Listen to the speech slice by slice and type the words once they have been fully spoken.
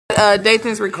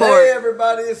Dathan's record. Hey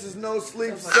everybody, this is No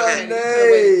Sleep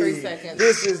Sunday. Wait 3 seconds.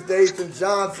 This is Dathan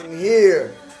Johnson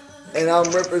here, and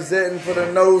I'm representing for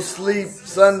the No Sleep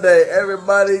Sunday.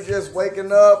 Everybody just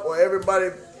waking up, or everybody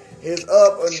is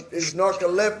up and is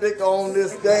narcoleptic on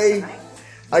this day.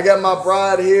 I got my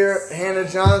bride here, Hannah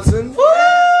Johnson. Woo!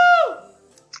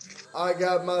 I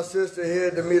got my sister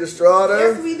here, Demita Strada.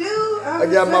 Yes, we do. I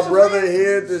got my brother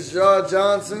here, Deshaun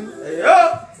Johnson.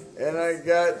 Yeah. And I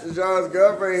got Deshaun's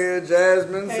girlfriend here,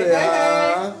 Jasmine. Say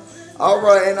hi. All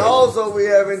right, and also we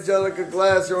have Angelica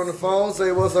Glass here on the phone.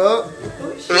 Say what's up.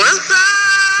 What's up?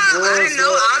 I didn't know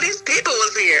all these people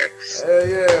was here.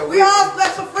 Yeah. We all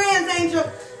special friends, Angel.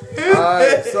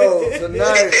 Alright, so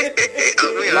tonight,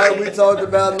 like we talked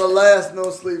about in the last No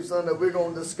Sleep Sunday, we're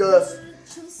going to discuss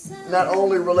not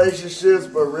only relationships,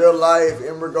 but real life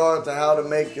in regard to how to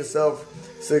make yourself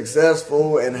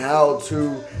successful and how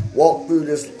to walk through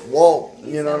this walk,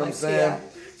 you know what I'm saying?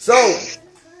 So,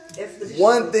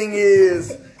 one thing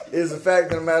is the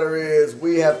fact of the matter is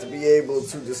we have to be able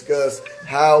to discuss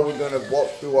how we're going to walk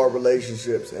through our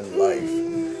relationships in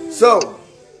life. So,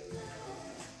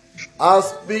 I'll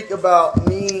speak about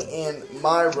me and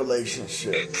my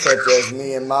relationship, such as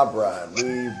me and my bride.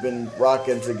 We've been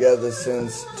rocking together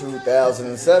since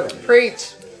 2007.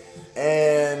 Preach.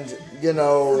 And, you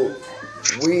know,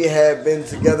 we have been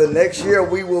together. Next year,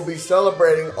 we will be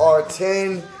celebrating our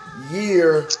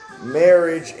 10-year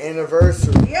marriage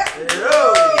anniversary. Yeah.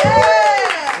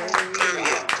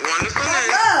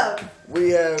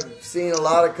 We have seen a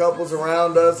lot of couples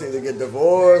around us either get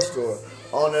divorced or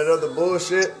on that other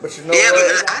bullshit, but you know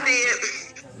what? I did.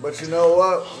 But you know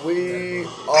what? We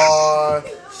are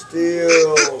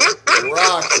still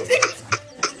rocking.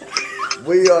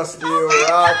 We are still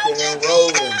rocking and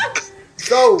rolling.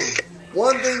 So,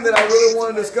 one thing that I really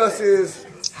want to discuss is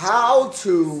how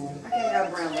to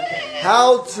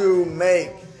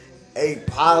make a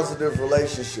positive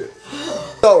relationship.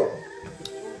 So,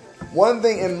 one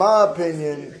thing in my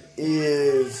opinion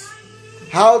is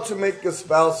how to make your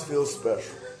spouse feel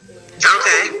special.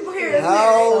 Okay.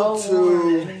 How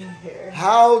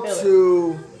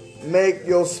to make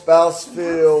your spouse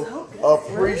feel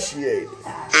appreciated.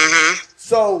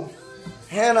 So,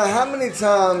 Hannah, how many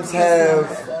times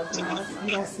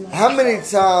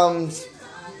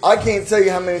I can't tell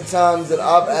you how many times that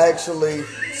I've actually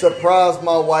surprised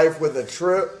my wife with a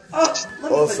trip,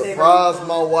 or surprised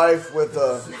my wife with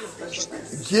a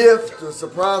gift, or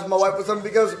surprised my wife with something,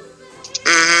 because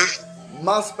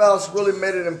my spouse really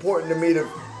made it important to me to,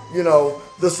 you know,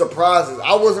 the surprises.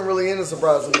 I wasn't really into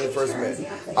surprises when we first met.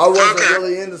 I wasn't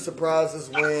really into surprises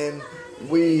when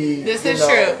we, This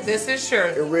is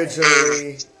true.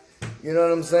 originally, you know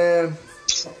what I'm saying?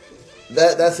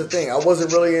 That's the thing. I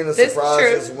wasn't really into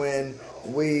surprises when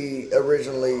we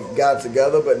originally got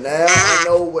together, but now I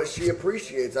know what she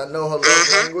appreciates. I know her love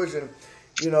language, and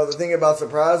you know the thing about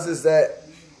surprises is that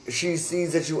she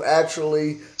sees that you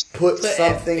actually put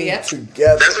something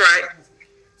together. That's right.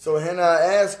 So Hannah, I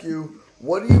ask you,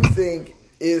 what do you think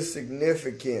is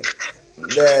significant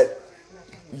that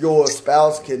your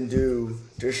spouse can do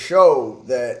to show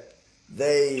that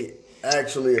they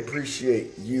actually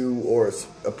appreciate you or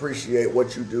appreciate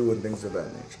what you do and things of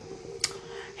that nature?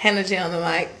 Hannah J on the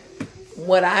mic.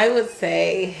 What I would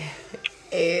say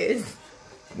is...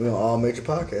 We on all major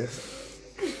podcasts.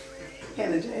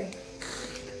 Hannah J.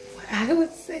 What I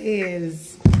would say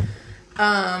is...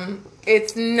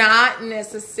 it's not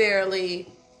necessarily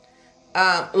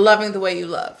loving the way you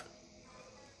love.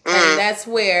 And that's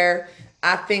where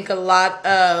I think a lot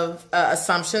of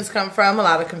assumptions come from, a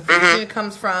lot of confusion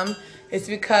comes from. It's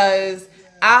because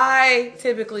I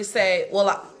typically say, well,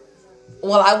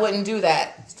 I wouldn't do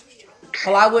that.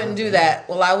 Well, I wouldn't do that.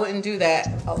 Well, I wouldn't do that.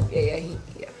 Oh, yeah.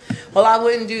 Well, I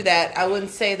wouldn't do that. I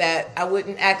wouldn't say that. I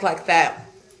wouldn't act like that.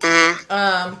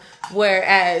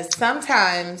 Whereas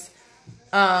sometimes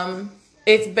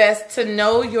it's best to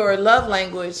know your love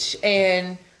language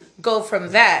and go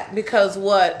from that, because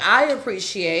what I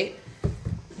appreciate,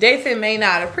 Dathan may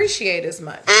not appreciate as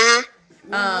much.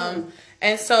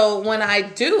 And so when I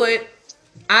do it,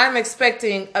 I'm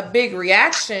expecting a big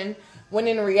reaction, when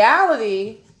in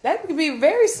reality, that could be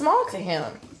very small to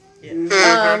him.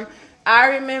 I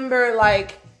remember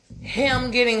like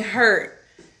him getting hurt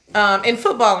in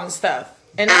football and stuff.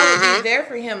 And I would be there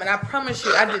for him. And I promise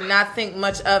you, I did not think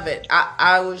much of it.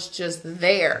 I was just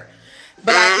there.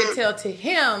 But I could tell to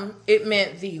him, it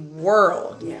meant the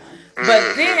world. Yeah.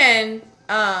 But then,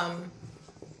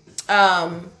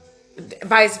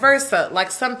 vice versa.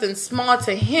 Like something small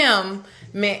to him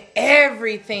meant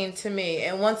everything to me.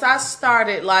 And once I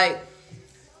started like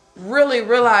really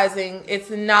realizing it's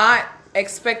not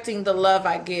expecting the love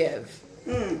I give.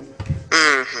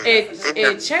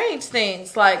 It changed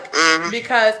things, like,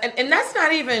 because and that's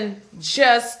not even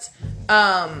just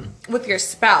with your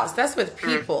spouse. That's with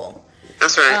people.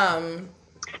 That's right.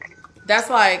 That's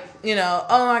like,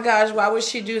 oh my gosh, why would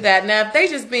she do that? Now, if they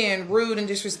just being rude and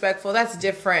disrespectful, that's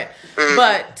different.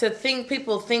 But to think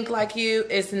people think like you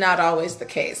is not always the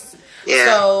case. Yeah.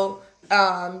 So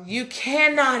you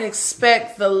cannot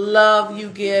expect the love you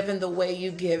give and the way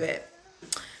you give it.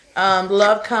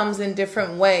 Love comes in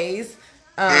different ways.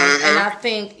 And I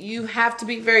think you have to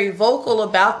be very vocal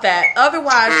about that.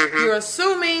 Otherwise, you're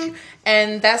assuming,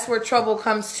 and that's where trouble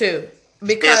comes too.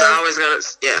 Because I always gotta,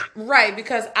 right,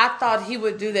 because I thought he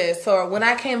would do this, or when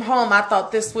I came home, I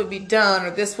thought this would be done, or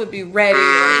this would be ready,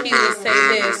 or he would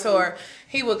say this, or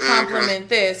he would compliment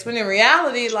this. When in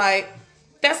reality, like,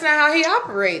 that's not how he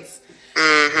operates.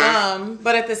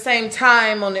 But at the same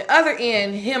time, on the other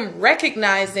end, him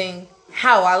recognizing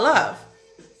how I love.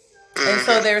 And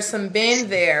so there's some bend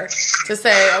there to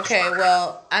say, okay,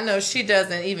 well, I know she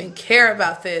doesn't even care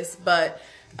about this, but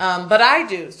I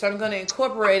do. So I'm going to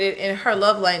incorporate it in her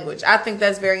love language. I think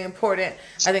that's very important.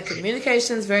 I think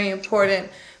communication is very important.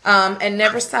 And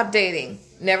never stop dating.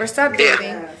 Never stop dating.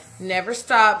 Yes. Never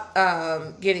stop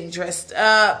getting dressed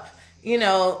up,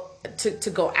 to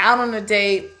go out on a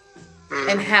date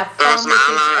and have fun with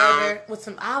each other with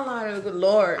some eyeliner. Good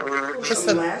Lord, with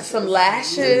some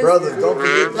lashes. Hey, brothers, don't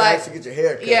forget to actually get your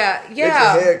hair cut. Yeah. Get your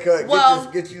hair cut.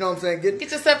 Well, get you know what I'm saying. Get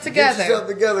yourself together. Get yourself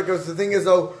together, because the thing is,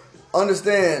 though,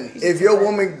 understand, if your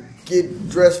woman get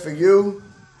dressed for you,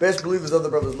 best believe his other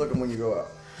brothers looking when you go out.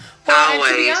 Well, and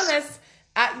to be honest,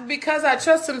 because I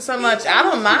trust him so much, I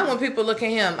don't mind when people look at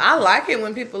him. I like it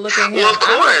when people look at him. Well, of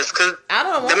course, because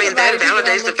that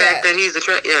validates the fact that he's a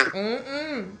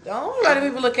Don't worry about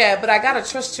people look at, but I gotta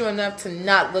trust you enough to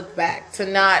not look back, to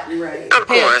not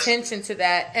pay attention to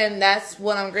that, and that's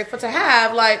what I'm grateful to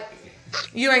have. Like,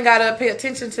 you ain't gotta pay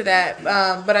attention to that,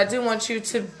 but I do want you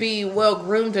to be well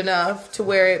groomed enough to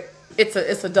where it's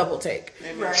a double take.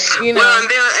 Right. Well, and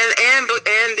then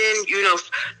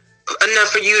enough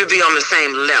for you to be on the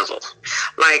same level,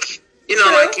 like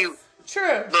True. like you.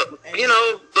 True. But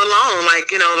belong,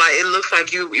 like it looks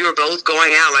like you were both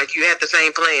going out, like you had the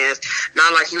same plans.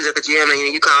 Not like you was at the gym and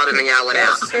you called him and y'all went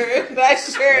out. That's true.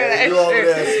 That's true. That's true.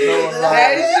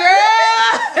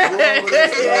 Very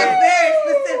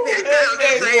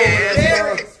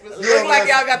specific. Look like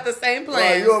y'all got the same plan.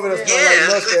 Right, you over there smelling like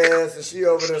mustache, and she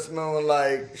over there smelling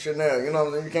like Chanel. You know what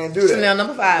I'm saying? You can't do that. Chanel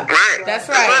number 5. Right. That's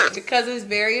right. Because that's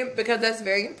very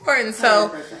important.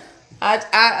 So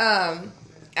 100%.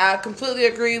 I completely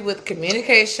agree with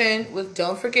communication, with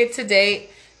don't forget to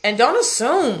date, and don't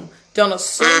assume. Don't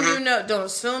assume Don't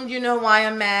assume you know why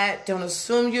I'm mad. Don't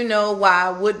assume you know why I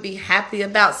would be happy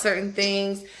about certain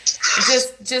things.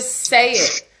 Just say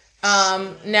it.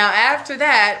 Now after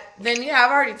that, then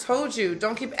I've already told you.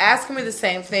 Don't keep asking me the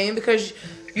same thing, because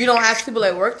you don't ask people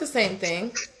at work the same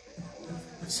thing.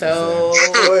 So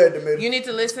you need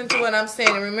to listen to what I'm saying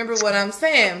and remember what I'm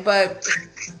saying. But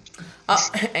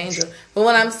Angel. But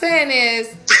what I'm saying is,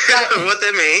 what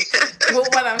that mean? But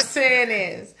what I'm saying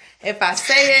is, if I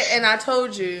say it and I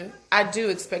told you, I do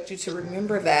expect you to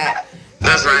remember that.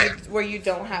 That's right. Where you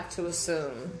don't have to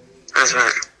assume. That's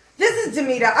right. This is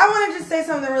Demita. I want to just say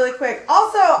something really quick.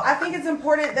 Also, I think it's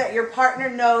important that your partner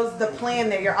knows the plan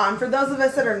that you're on. For those of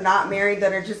us that are not married,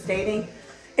 that are just dating,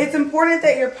 it's important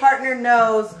that your partner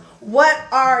knows what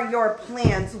are your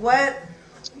plans.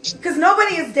 Because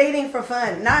nobody is dating for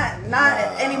fun. Not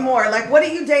anymore. Like, what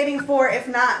are you dating for if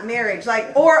not marriage?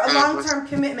 Like, or a long-term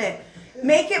commitment.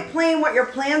 Make it plain what your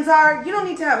plans are. You don't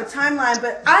need to have a timeline,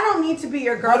 but I don't need to be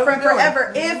your girlfriend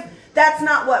forever if that's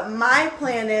not what my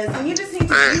plan is. And you just need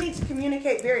to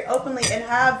communicate very openly and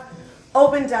have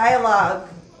open dialogue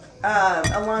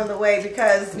along the way,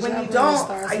 because when you don't,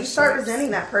 you start resenting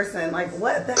that person. Like,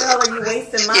 what the hell are you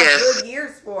wasting my good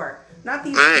years for? Not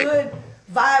these good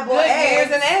viable eggs.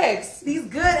 Years and eggs. These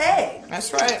good eggs.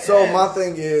 That's right. So my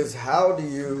thing is, how do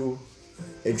you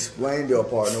explain to a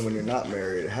partner when you're not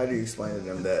married? How do you explain to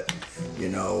them that,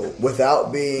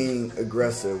 without being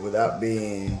aggressive, without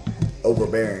being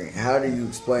overbearing, how do you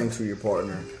explain to your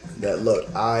partner that, look,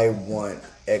 I want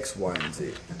X, Y, and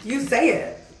Z? You say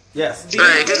it. Yes.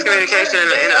 Right, just communication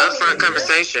in an upfront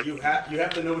conversation. You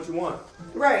have to know what you want.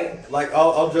 Right. Like,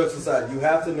 all jokes aside, you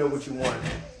have to know what you want.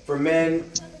 For men,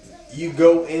 you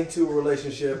go into a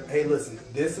relationship, hey, listen,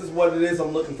 this is what it is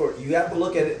I'm looking for. You have to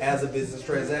look at it as a business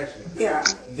transaction. Yeah.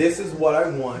 This is what I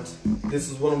want.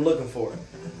 This is what I'm looking for.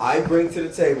 I bring to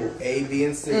the table A, B,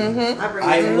 and C.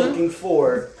 I'm looking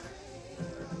for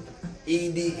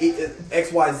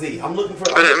XYZ. I'm looking for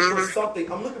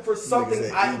something. I'm looking for something.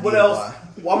 What else?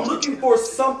 Well, I'm looking for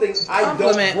something I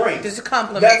don't bring. Just a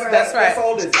compliment. That's right. That's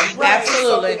all it is. I'm looking for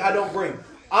something I don't bring.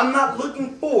 I'm not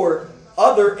looking for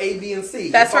other A, B, and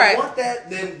C. That's right. If I want that,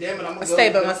 then damn it, I'm gonna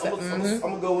stay go. by myself. I'm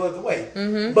gonna go the other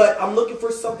way. But I'm looking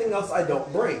for something else I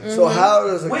don't bring. So how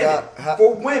does a guy?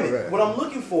 For women, what I'm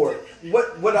looking for,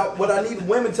 what I need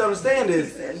women to understand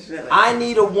is, I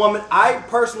need a woman. I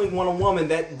personally want a woman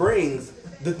that brings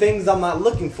the things I'm not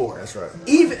looking for. That's right.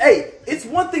 It's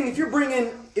one thing if you're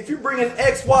bringing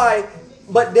X, Y,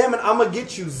 but damn it, I'm gonna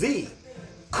get you Z.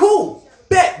 Cool,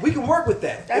 bet we can work with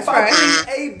that. That's if right. I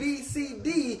bring A, B, C,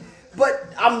 D, but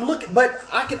I'm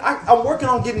working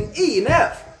on getting E and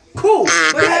F. Cool.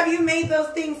 But have you made those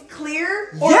things clear?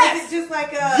 Or Yes. is it just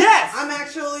like I'm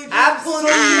actually just Absolutely. pulling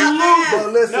them out my ass?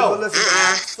 But listen.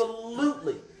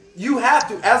 Absolutely. You have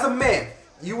to, as a man,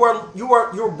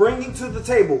 you're bringing to the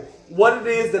table what it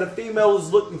is that a female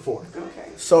is looking for. Okay.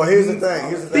 So here's the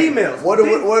thing. Females.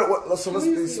 So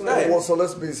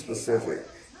let's be specific.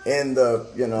 And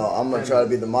I'm gonna try to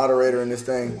be the moderator in this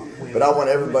thing, but I want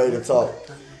everybody to talk.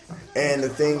 And the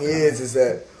thing is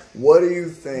that what do you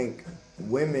think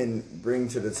women bring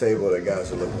to the table that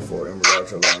guys are looking for in regard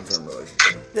to a long-term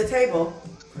relationship? The table.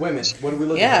 Women, what are we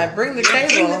looking Yeah, for? bring the table.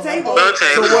 Bring the table. So what?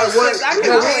 I can We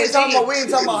always ain't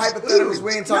talking about hypotheticals.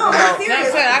 We ain't talking No, about.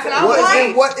 seriously. I can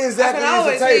always What is that I can that is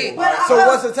always a table? eat. But, So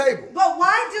what's a table? But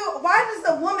why does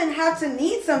the woman have to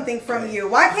need something from you?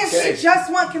 Why can't she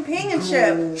just want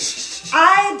companionship?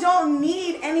 I don't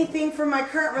need anything from my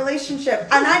current relationship.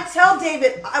 And I tell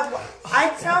David, I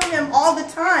tell him all the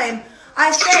time,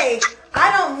 I say,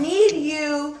 I don't need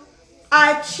you.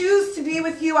 I choose to be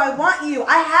with you. I want you.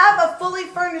 I have a fully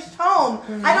furnished home.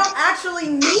 I don't actually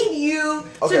need you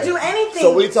to do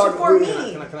anything for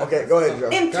me. Okay, go ahead, Joe.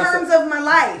 In terms of my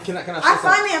life. Can I say I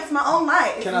finance my own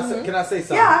life. Can I say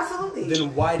something? Yeah, absolutely.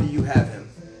 Then why do you have him?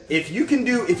 If you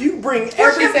bring For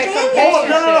everything, companionship.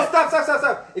 no, stop.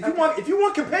 If you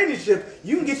want companionship,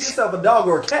 you can get yourself a dog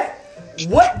or a cat.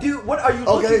 What are you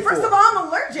looking for? First of all, I'm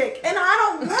allergic, and I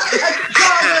don't want a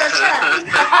dog or a cat.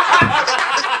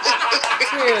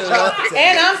 True.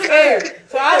 And I'm scared,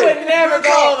 so I would never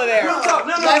go over there. No.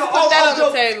 Let's put that on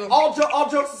the table. All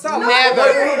jokes aside. Never.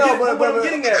 What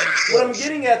I'm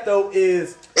getting at though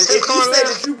is if you say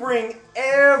that you bring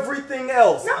everything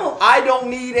else, No. I don't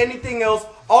need anything else.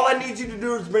 All I need you to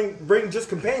do is bring just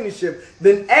companionship.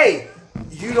 Then A,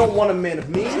 you don't want a man of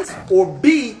means, or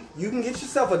B, you can get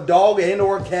yourself a dog and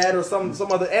or a cat or some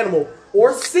other animal,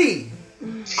 or C,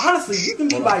 honestly, you can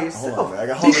be by yourself.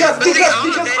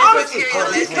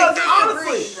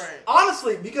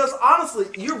 Because honestly,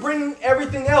 you're bringing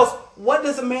everything else. What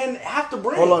does a man have to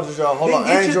bring? Hold on, Joe. Hold on.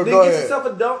 Angel, go ahead. Get yourself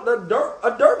a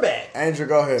dirt bag. Angel,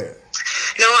 go ahead.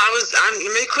 No, I'm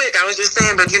really quick. I was just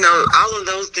saying, but all of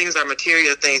those things are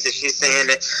material things that she's saying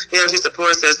that, she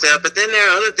supports herself. But then there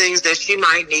are other things that she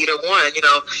might need or want,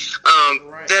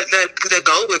 that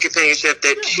go with companionship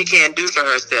that she can't do for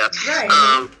herself. Right.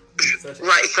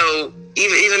 Right. So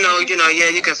even though, you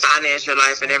can finance your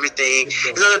life and everything,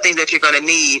 there's other things that you're going to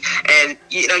need. And,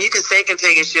 you can say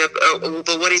companionship,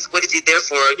 but what is he there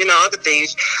for? Other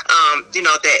things,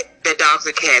 that dogs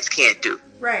and cats can't do.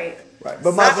 Right. Right,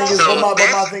 but my thing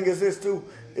is this too.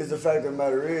 Is the fact of the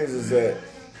matter is that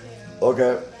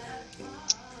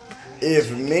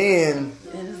if men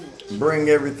bring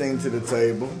everything to the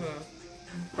table,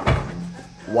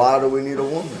 why do we need a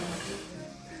woman?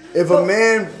 If a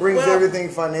man brings everything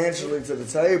financially to the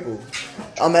table,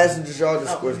 I'm asking just y'all this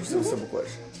simple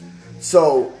question.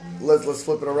 So let's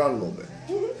flip it around a little bit.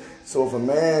 So if a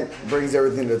man brings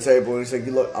everything to the table and he says,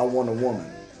 "Look, I want a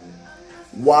woman,"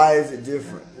 why is it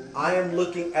different?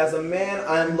 As a man,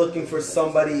 I am looking for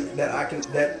somebody that I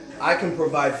can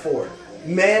provide for.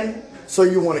 Men. So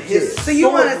you want a kid? So you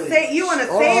want to save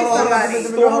somebody?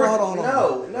 Hold on.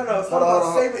 No, it's not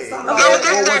about saving. It's not about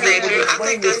I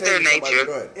think that's their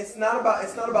nature. It's not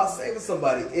about saving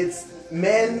somebody. It's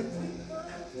men.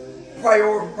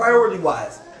 Priority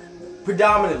wise,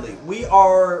 predominantly, we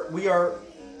are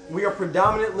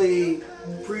predominantly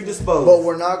predisposed. But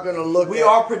we're not going to look. We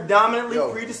are predominantly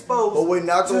predisposed. But we're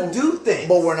not to do things.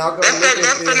 But we're not going to look at things.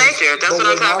 That's the nature. That's what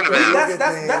I'm talking about.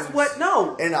 That's what.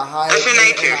 No. In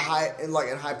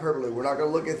hyperbole, we're not going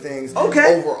to look at things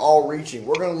overall reaching.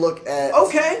 We're going to look at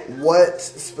what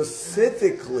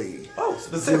specifically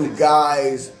do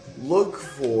guys look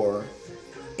for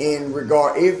in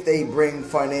regard if they bring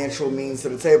financial means to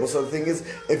the table. So the thing is,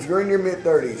 if you're in your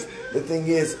mid-30s, the thing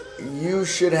is you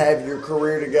should have your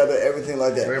career together, everything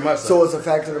like that. Very much so. It's a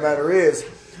fact of the matter is,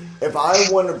 if I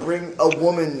want to bring a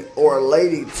woman or a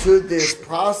lady to this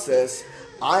process,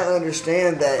 I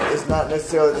understand that it's not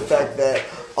necessarily the fact that,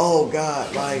 oh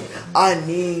God, like, I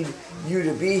need you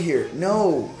to be here.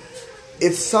 No,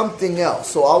 it's something else.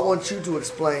 So I want you to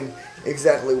explain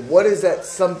exactly what is that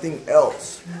something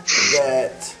else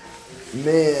that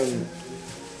men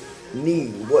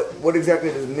need. What exactly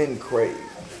does men crave?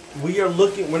 We're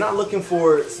not looking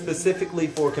for specifically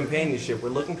for companionship. We're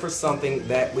looking for something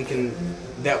that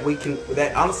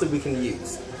honestly we can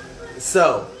use.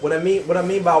 So what I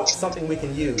mean by something we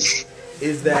can use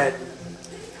is that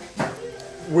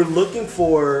we're looking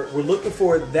for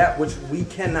that which we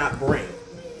cannot bring.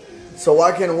 So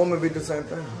why can't a woman be the same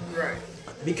thing? Right.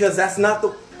 Because that's not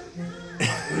the.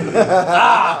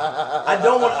 I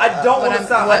don't want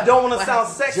to sound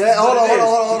sexist. Hold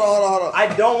on. I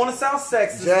don't want to sound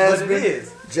sexist, Jasmine, but it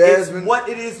is. Jasmine. It's what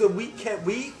it is that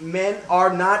we men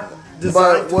are not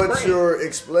designed But what to bring. you're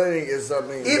explaining is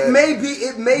something. It may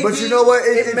be. But you know what?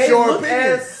 It's may your look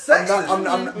opinion. as sexist,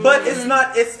 I'm but it's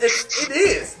not. It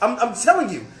is. I'm telling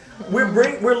you.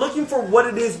 We're looking for what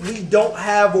it is we don't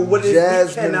have or what it is we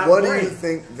Jasmine, cannot what bring. do you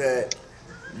think that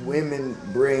women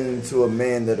bring to a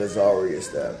man that is already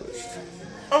established?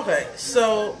 Okay,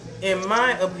 so in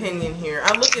my opinion here,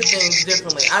 I look at things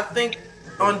differently. I think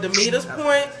on Demita's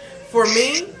point, for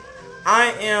me,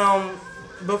 I am,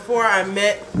 before I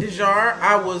met Dejar,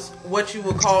 I was what you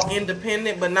would call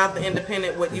independent, but not the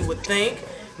independent what you would think.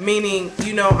 Meaning,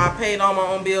 I paid all my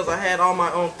own bills, I had all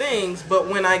my own things, but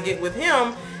when I get with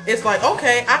him, it's like,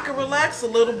 okay, I can relax a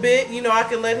little bit. I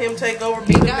can let him take over,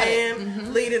 be the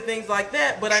man, lead and things like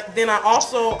that. But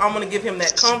I'm going to give him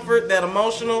that comfort, that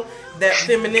emotional, that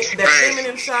feminine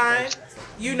side,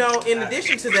 in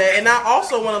addition to that. And I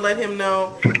also want to let him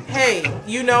know, hey,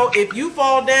 if you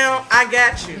fall down, I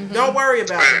got you. Don't worry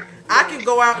about it. I can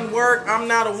go out and work. I'm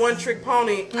not a one-trick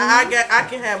pony. I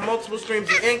can have multiple streams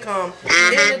of income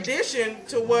in addition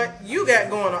to what you got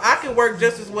going on. I can work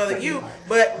just as well as you,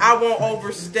 but I won't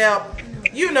overstep,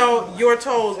 your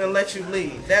toes and let you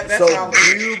lead. That's So how.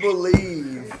 do you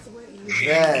believe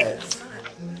that?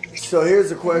 So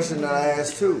here's a question that I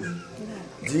asked too.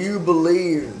 Do you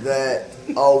believe that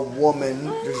a woman,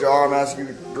 Dejar, I'm asking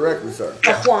you directly, sir.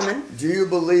 A woman. Do you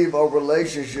believe a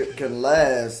relationship can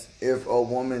last if a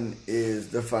woman is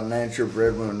the financial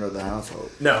breadwinner of the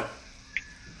household? No.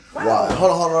 Why?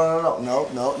 Hold on,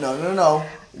 no.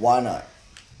 Why not?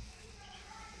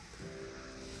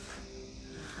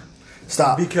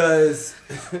 Stop. Because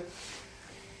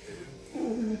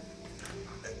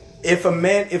if a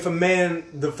man,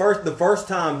 the first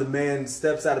time the man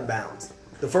steps out of bounds,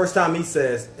 the first time he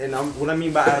says, and what I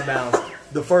mean by out of bounds,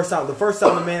 the first time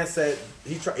the man said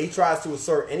he tries to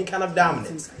assert any kind of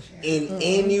dominance in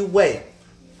any way,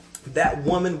 that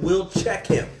woman will check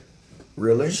him.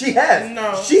 Really? She has.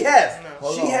 No. She has.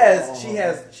 No.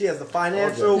 She has the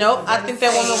financial. Nope, I think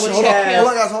that woman would Hold check on, him.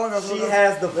 hold on, guys. She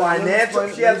has the financial.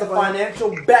 She has the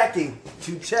financial backing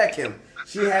to check him.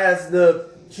 She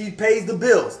pays the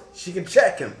bills. She can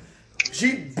check him.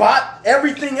 She bought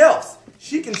everything else.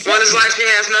 She can check Well, it's him. like she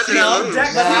has nothing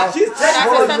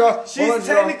to lose. She's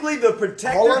technically the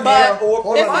protector Hold on, and girl. or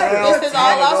Hold on, provider. This is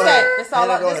all I said.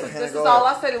 Hannah, This is all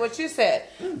I said. What you said.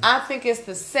 I think it's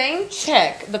the same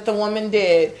check that the woman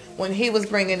did when he was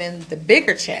bringing in the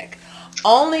bigger check.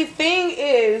 Only thing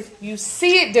is, you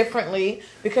see it differently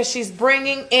because she's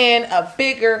bringing in a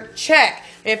bigger check.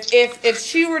 If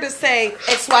she were to say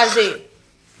XYZ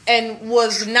and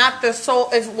was not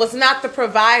the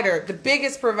provider, the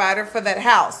biggest provider for that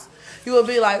house, you would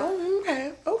be like,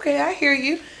 oh, okay, I hear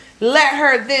you. Let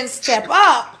her then step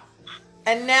up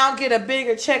and now get a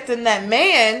bigger check than that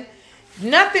man.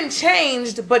 Nothing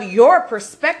changed but your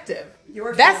perspective.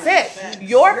 That's it.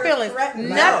 Your feelings.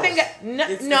 Nothing.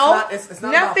 It's not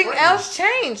Nothing about else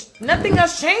changed. Nothing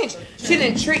else changed. She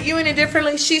didn't treat you any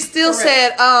differently. She still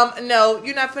said, "No,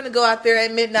 you're not finna go out there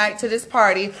at midnight to this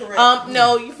party.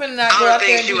 No, you finna not go I out would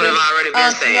there." think she would have already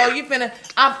been saying. No, you finna.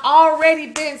 I've already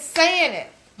been saying it,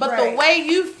 but the way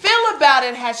you feel about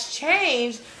it has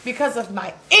changed because of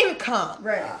my income.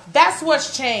 Right. That's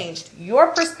what's changed. Your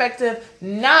perspective,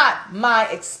 not my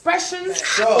expressions.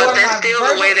 But that's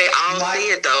still the way they all see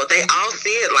it, though. They all see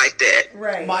it like that.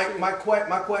 Right.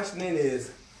 My question then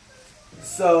is,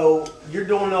 so you're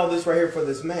doing all this right here for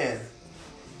this man?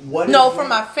 For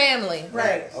my family.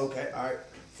 Right. Okay, all right.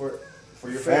 For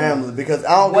your Family, because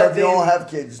I don't care if you don't have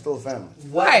kids, you're still family.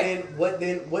 What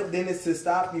then is to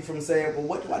stop you from saying, well,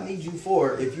 what do I need you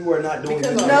for if you are not doing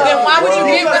this? Then why would you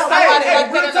get with somebody like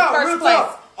that in the first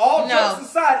place? All jokes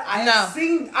aside, I have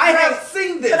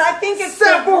seen this. But I think it's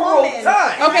several the woman.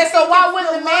 times. Okay, so why it's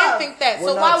wouldn't the the man love. think that? We're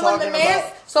So not why wouldn't the talking man?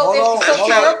 about- So,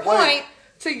 Wait.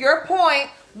 to your point,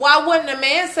 why wouldn't a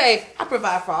man say, I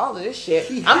provide for all of this shit.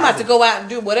 I'm about to go out and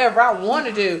do whatever I want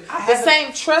to do. The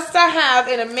same trust I have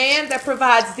in a man that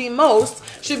provides the most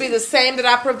should be the same that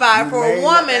I provide for a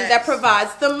woman that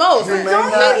provides the most. You may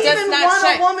Don't not- you Does even not want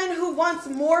change. a woman who wants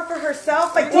more for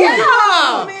herself? Like, do Yeah. you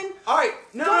want a woman? All right,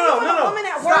 Don't you want a woman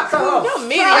at work Stop. who Don't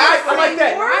mean tries it. to I like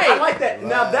that. more? I like that.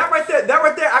 Now that right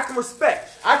there, I can respect.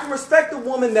 I can respect the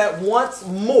woman that wants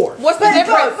more. What's the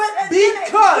difference?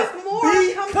 With more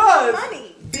comes more money.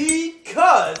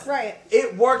 Because Right.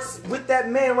 it works with that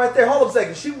man right there. Hold on a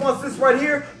second. She wants this right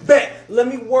here. Bet. Let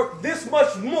me work this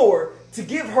much more to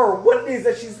give her what it is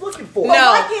that she's looking for. No.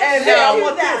 Why can't And she then I do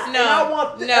want that? this. And I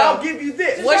want this. No. I'll give you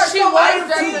this. What she So wants I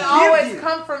doesn't give always you.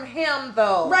 come from him,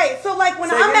 though. Right. So like when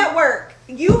Say I'm again? at work,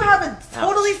 you have a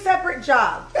totally separate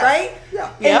job, right? Yeah.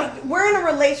 And Yeah. we're in a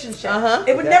relationship. Uh-huh.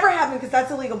 It would Okay. never happen because that's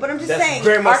illegal. But I'm just That's saying.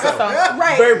 very much so. Arkansas.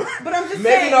 Right. Very much. But I'm just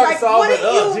Maybe saying, in like, Arkansas, wouldn't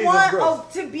but, you Jesus want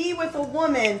Christ. to be with a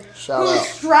woman Shout who out.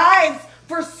 strives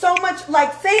for so much?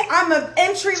 Like, say I'm an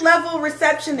entry level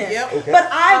receptionist, Yep. Okay. but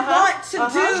I want to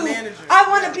do. Manager. I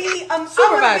want to be. I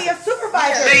want to be a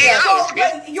supervisor. Yeah. So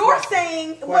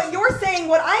what you're saying,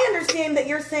 what I understand that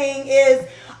you're saying is,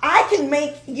 I can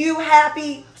make you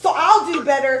happy, so I'll do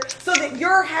better, so that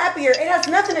you're happier. It has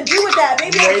nothing to do with that.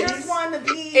 Maybe I Ladies, just want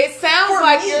to be. It sounds for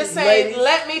like me. you're saying, Ladies.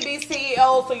 let me be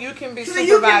CEO so you can be So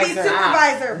supervisor. you can be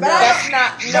supervisor, but No. That's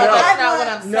not. No, No. that's not what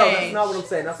I'm No, saying. that's not what I'm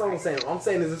saying. That's not what I'm saying. What I'm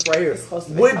saying is this right here.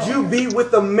 Would you be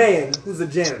with a man who's a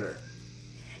janitor?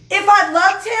 if I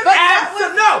loved him, But that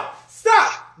was, No,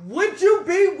 stop. Would you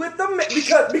be with a man?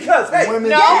 Because hey, Women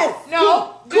No, Yes.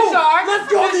 no, cool. Deshard.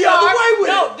 Let's go the Deshard. other way with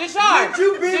no, it. Deshard. Would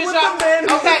you be with a man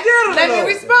who's Okay, a janitor? let me though?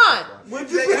 respond. Would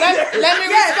you be Let me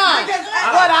Yes, respond. because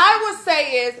What I would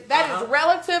say is that is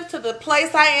relative to the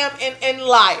place I am in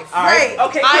life. All right. Right.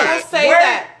 Okay. I cool. will say where,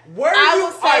 that. Where I you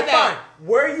will say all right, that. fine.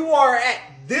 Where you are at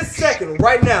this second,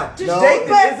 right now, No, Dathan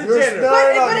but- is a you're janitor. No,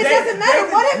 but, no, but it Dathan- doesn't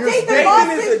matter. What if Dathan- Dathan Dathan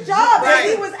lost is his a- job and he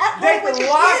Dathan- was at home Dathan with his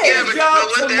lost kids? Yeah, his but job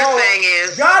what they're tomorrow. saying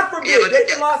is- God forbid, Yeah, but-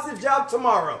 Dathan lost his job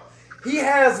tomorrow. He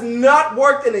has not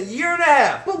worked in a year and a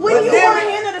half. But wouldn't you damn want it-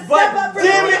 Hannah to but step up for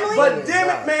damn his it, family? But damn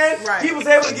it, man, Right. he was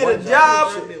able to get a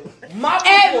job. Mop the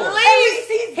At floor. least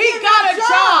he's he getting got a a job.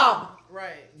 job.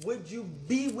 Right. Would you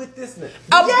be with this nigga?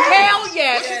 Oh, Yes. hell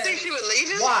yes. What you think she would leave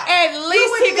him? Why? At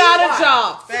least would he got leave. a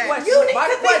job. Facts. You need My to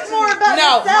think question more is- about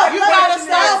No, yourself. you Let gotta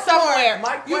yourself start more. somewhere.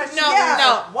 My You question no, Yeah.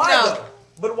 no, Why no. though?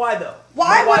 But why though?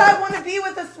 Why would though? I want to be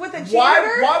with a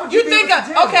janitor? Why would You be think with a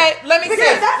janitor? okay? Let me Because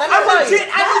see. that's Let me I'm tell legit.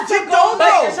 you. I That's legit the don't goal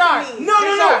know. to Deshard, me. No,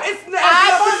 Deshard. it's not. It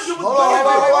has nothing to do with Hold on, going wait,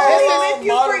 to wait, Only wait, if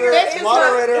you moderator, figure this is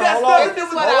moderator, what- hold on. This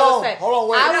is what hold I on, would say. Hold on,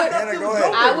 wait. I would- Hannah, go I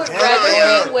ahead. I would Hannah, rather go be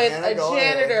ahead. with Hannah, a go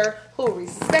ahead. janitor who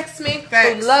respects me, Facts.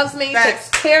 who loves me, Facts.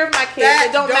 takes care of my kids. Facts.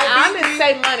 It don't Don't matter. I beat didn't me.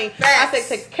 say money. Facts. I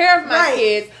say takes care of my Right.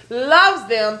 kids, loves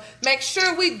them, make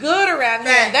sure we good around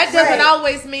here. Facts. That doesn't Right.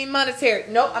 always mean monetary.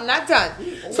 Nope, I'm not done.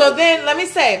 So then let me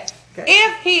say,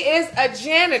 if he is a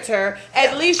janitor,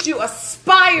 at least you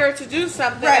aspire to do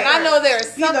something. Right. And I know there is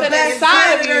Be the something best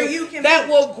inside of janitor you you can that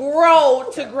be. will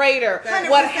grow to greater. 100%.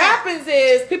 What happens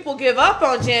is people give up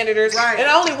on janitors Right. and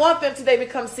only want them till they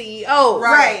become CEOs.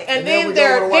 Right. And And then then we go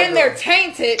they're with a white then they're girl.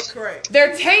 tainted. Correct.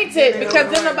 They're tainted Then they because go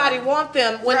with then a white nobody girl. want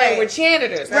them when Right. they were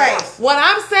janitors. Right. What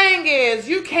I'm saying is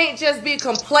you can't just be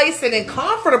complacent and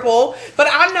comfortable, but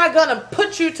I'm not gonna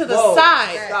put you to the Whoa,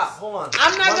 side. Stop. Hold on.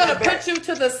 I'm not Run gonna that back. put you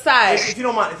to the side. If you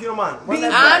don't mind. Run Be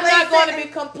that I'm back. not going to be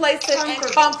complacent and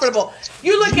comfortable.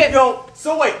 You look You at don't.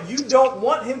 So wait. You don't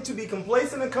want him to be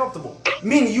complacent and comfortable.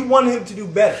 Meaning you want him to do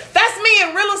better. that's me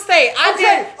in real estate. I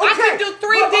Okay, could do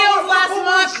 3 But- deals last but-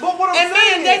 month, but what I'm and me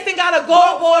saying and is- Nathan got a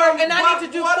goal board, and I but need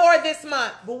to do what- 4 this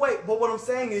month. But wait. But what I'm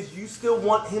saying is you still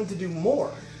want him to do more.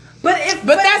 But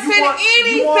that's You in want,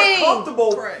 anything. You want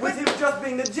comfortable Correct. with him just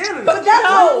being the janitor. But that's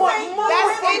No, the want same more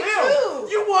that's from it him. too.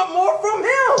 You want more from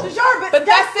him. But But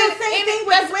that's that's the in same any- thing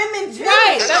with that's- women too.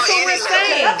 Right, That's that's on what any we're level.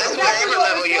 saying. That's exactly whatever what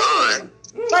level we're you're saying.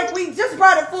 on. Like we just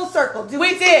brought it full circle.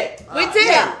 We did. We did.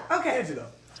 Yeah. Okay. Angela.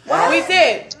 We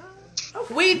did.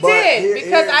 We But did here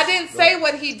because is I didn't say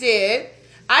what he did.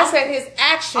 I said his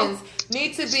actions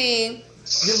need to be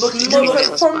You're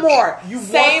looking for more. You want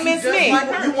Same to as just- me.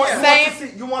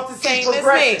 You want to see Same as me.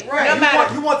 progression. No You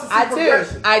matter. you want to see I do.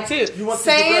 progression. I do. You want to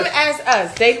see Same progression. as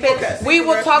us. Dathan, Okay. we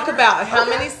will talk Progression. about how Okay.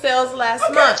 many sales last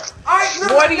Okay. month. All right,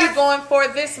 no, What are you that's- going for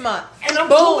this month? And I'm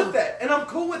Boom.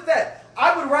 cool with that.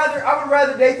 I would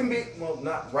rather Dathan be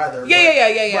not rather.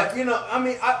 Yeah.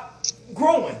 But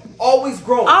growing, always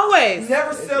growing, Always.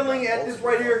 never settling at this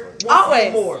right here.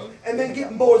 Always. More, and then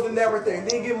get more than that right there, and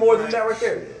then get more than that right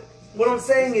there. What I'm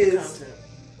saying is,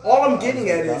 all I'm getting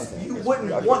at is you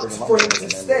wouldn't want for him to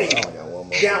stay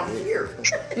down here.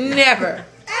 Never.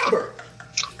 Ever.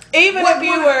 Even if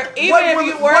you were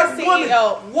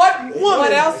CEO, what woman?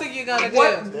 what else are you gonna do?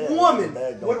 What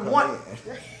woman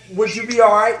would you be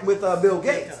all right with Bill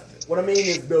Gates? What I mean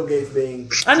is Bill Gates being.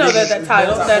 I know that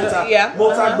title.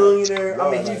 Multi-billionaire.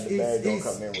 I mean,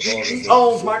 he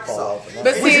owns Microsoft.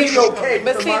 But Would you see, be okay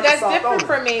with that's Microsoft different owner?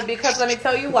 for me because let me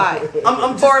tell you why.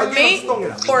 I'm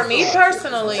just For me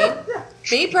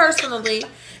personally,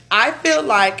 I feel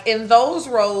like in those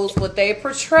roles, what they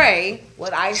portray,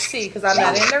 what I see, because I'm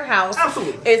not in their house,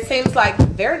 Absolutely. it seems like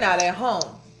they're not at home.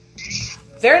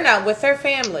 They're not with their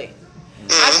family.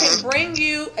 I can bring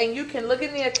you and you can look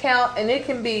in the account and it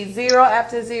can be 0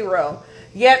 after 0.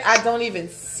 Yet I don't even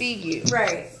see you.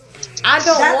 Right. I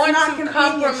don't That's want not to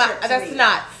compromise. companionship to That's me.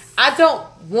 not. I don't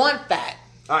want that.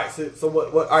 All right, so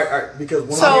what? All right, because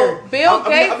when So I'm hearing, Bill I'll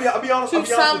Gates, be honest, to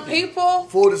some people,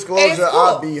 Full disclosure, it's cool.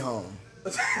 I'll be home.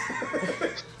 But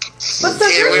so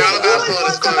Yeah, you're we all saying got you would full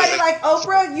want somebody disclosure. like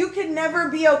Oprah? You could never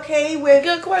be okay with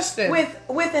Good question.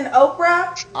 with an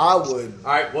Oprah? I would.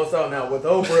 all right, what's up now with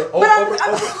Oprah? But I'm-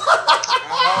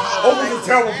 Oprah's a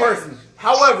terrible person.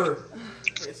 However,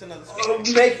 It's another story.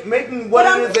 making what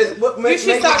But it is.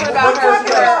 She's talking about her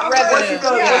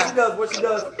revenue. What she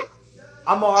does.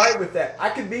 I'm all right with that. I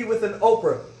could be with an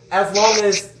Oprah as long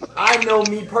as I know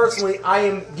me personally. I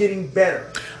am getting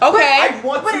better. Okay. I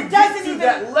want But to it get doesn't to even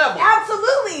that level.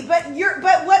 Absolutely.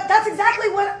 But what that's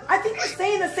exactly what I think you're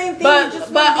saying the same thing. You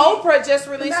just But wanna be Oprah just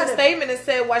released a combative. statement and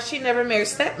said why she never married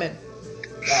Stedman.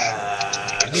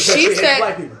 Because She hates said-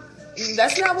 black people.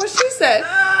 That's not what she said.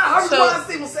 How So- so,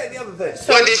 people say the other thing?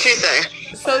 So, What did she say?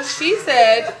 so she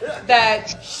said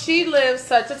that she lived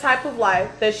such a type of life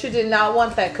that she did not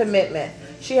want that commitment.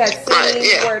 She had seen Right,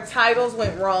 yeah. where titles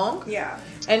went wrong. Yeah.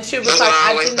 And she was That's like, what I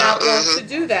I always did not thought. want to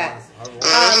do that.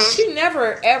 She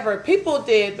never ever, people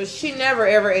did, but she never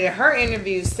ever in her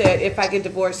interview said, if I get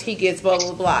divorced, he gets blah,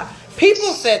 blah, blah.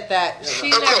 People said that.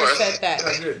 She Of never course. said that.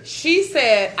 She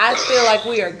said, I feel like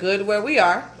we are good where we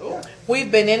are.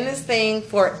 We've been in this thing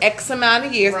for X amount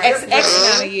of years, X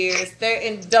amount of years. They're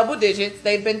in double digits.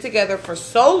 They've been together for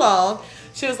so long.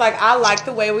 She was like, I like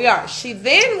the way we are. She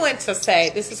then went to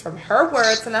say, this is from her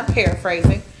words, and I'm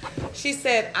paraphrasing. She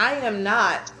said, I am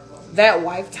not that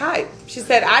wife type. She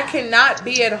said, I cannot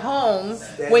be at home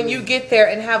when you get there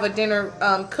and have a dinner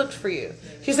cooked for you.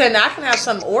 She said, now I can have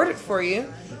something ordered for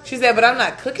you. She said, but I'm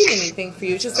not cooking anything for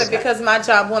you. She said, because my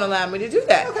job won't allow me to do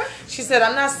that. She said,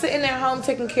 I'm not sitting at home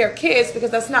taking care of kids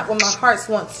because that's not what my heart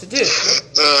wants to do.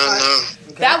 No.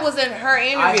 That was in her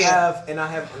interview. I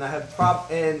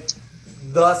have and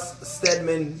thus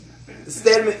Stedman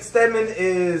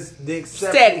is the exception.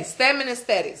 Steady. Stedman is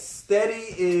steady. Steady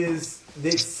is the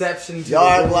exception to Y'all the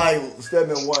act rule. like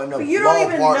Stedman wasn't a But you law don't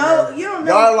even partner. know- you don't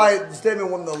know- Y'all act like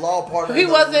Stedman wasn't the law partner. He in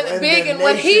the- wasn't in big the in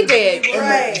what he nation. did. And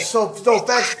Right. so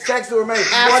facts to remain.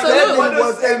 Absolutely. Stedman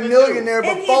was a millionaire And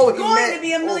he's before he going met. to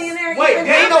be a millionaire. Wait, even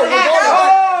Dave, after no,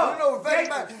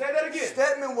 that. Say that again.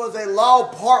 Stedman was a law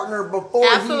partner before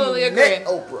Absolutely he agree. met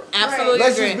Oprah. Absolutely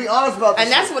Let's agree. just be honest about this.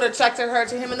 And that's what attracted her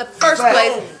to him in the first Fact.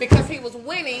 place because he was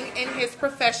winning in his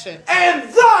profession.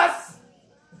 And thus,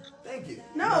 thank you.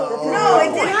 No, it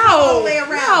didn't No, go all the way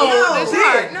around. no, it's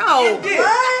hard. No. It did.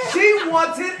 What? She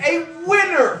wanted a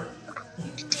winner.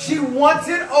 She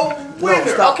wanted a winner.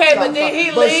 stop, Okay, stop, but did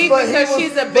he stop. leave because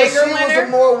she's a bigger She was winner? a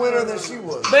more winner than she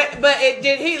was.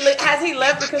 Has he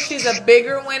left because she's a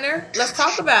bigger winner? Let's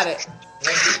talk about it.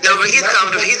 No, but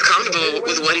he's comfortable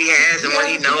with what he has and what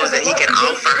he knows that he can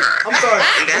offer her. I'm sorry.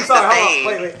 And that's Hold the on. thing.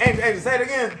 Wait. Angel, say it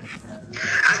again.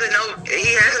 I said no,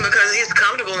 he has him because he's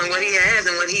comfortable in what he has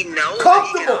and what he knows that he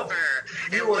can Comfortable. offer her.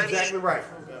 And You are what exactly he, right.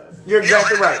 You're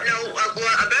exactly right. No, well,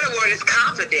 a better word is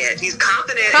confident. He's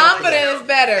confident. Confident is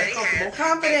better.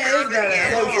 Confident is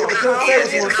better. He's Say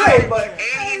what you confident, but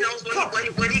and he knows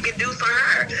what he can do for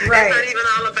her. Right. It's not even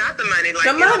all about the money. Like,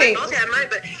 The money. They both have money,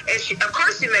 but of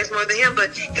course she makes more than him.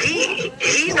 But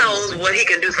he knows what he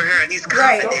can do for her, and he's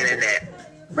confident in that.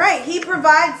 Right, he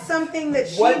provides something that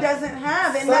she What? doesn't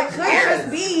have, and that could Yes.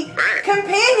 just be Right.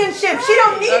 companionship. She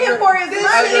don't need him for his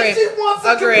money. Agree. She wants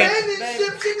a Agree.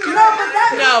 companionship. No, but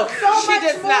that No, means so she much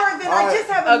does more not. than I just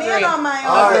have a Agree. man on my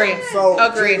All own. Agree. right, so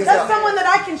Agree. check this That's out. someone that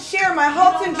I can share my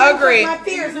hopes and dreams Agree. with, my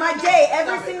fears, my day,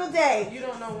 every single day. You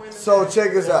don't know when. So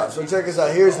check us out.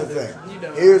 Here's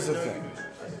the thing.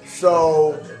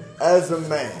 So as a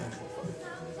man,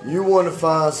 you want to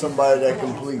find somebody that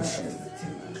completes you.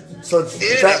 So, but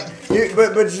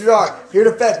Gerard, here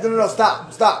the facts. No,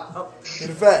 stop. Here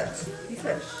the facts. He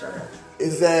said, "Shut up."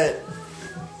 Is that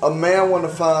a man want to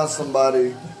find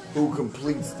somebody who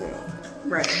completes them?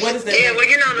 Right. What is that? Yeah, well,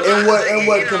 And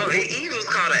what Eve was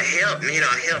called a help me, a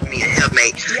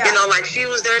helpmate. Yeah. You know, like she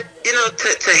was there, you know,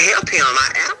 to help him.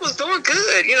 I was doing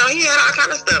good. You know, he had all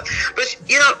kind of stuff, but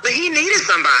you know, he needed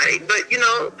somebody. But you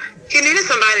know, he needed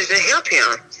somebody to help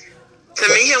him, to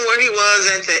meet him where he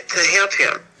was, and to help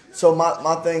him. So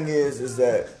my thing is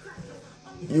that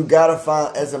you gotta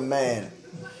find, as a man,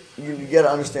 you gotta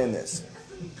understand this.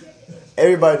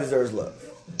 Everybody deserves love.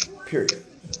 Period.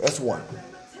 That's one.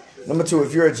 Number two,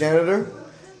 if you're a janitor,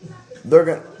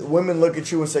 women look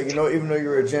at you and say, you know, even though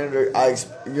you're a janitor,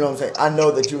 you know what I'm saying, I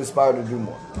know that you aspire to do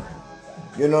more.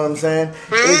 You know what I'm saying?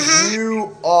 Mm-hmm. If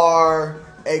you are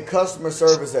a customer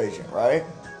service agent, right?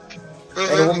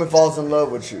 And a woman falls in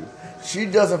love with you, she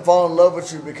doesn't fall in love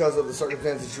with you because of the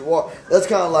circumstances you are. That's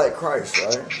kind of like Christ,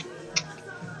 right?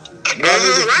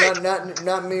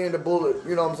 Not me and the bullet,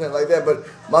 you know what I'm saying, like that. But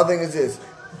my thing is this: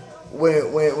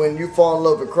 when you fall in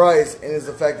love with Christ, and it's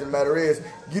the fact of the matter is,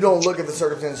 you don't look at the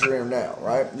circumstances you're in now,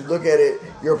 right? You look at it,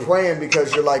 you're praying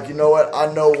because you're like, you know what?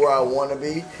 I know where I want to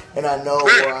be, and I know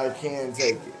where I can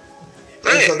take it.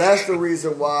 And so that's the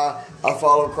reason why I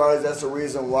follow Christ. That's the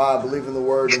reason why I believe in the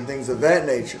Word and things of that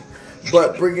nature.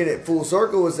 But bringing it full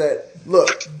circle is that,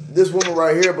 look, this woman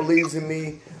right here believes in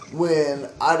me when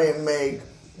I didn't make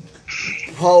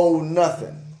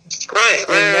nothing. Right.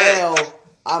 And now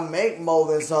I make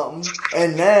more than something.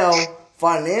 And now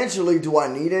financially, do I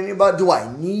need anybody? Do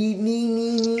I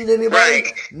need anybody?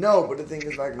 Right. No, but the thing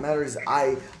is, like, the matter is,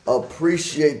 I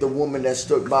appreciate the woman that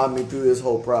stuck by me through this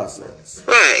whole process.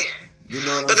 Right. You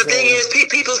know what But I'm the thing saying? is,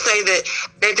 people say that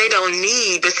they don't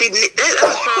need, but see, that's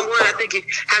a strong word. I think you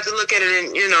have to look at it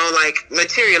in, you know, like,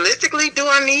 materialistically, do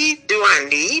I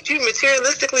need you?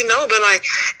 Materialistically, no, but like,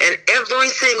 in every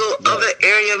single other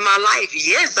area of my life,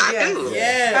 yes, I do.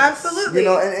 Yes. Absolutely. You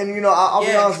know, and you know, I'll be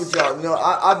Yes. honest with y'all. You know,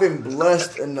 I've been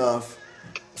blessed enough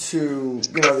to,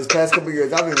 you know, this past couple of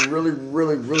years, I've been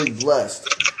really blessed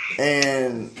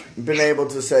and been able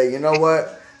to say, you know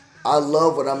what? I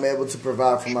love what I'm able to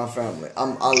provide for my family. I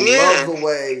love the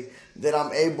way that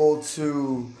I'm able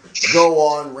to go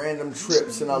on random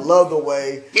trips, and I love the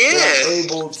way that I'm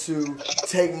able to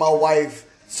take my wife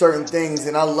certain things,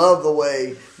 and I love the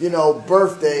way, you know,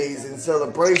 birthdays and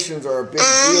celebrations are a big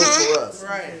deal for us.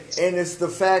 Right. And it's the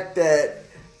fact that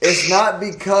it's not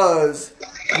because,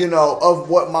 you know, of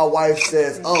what my wife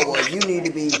says, oh, well, you need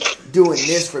to be doing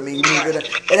this for me. You need to.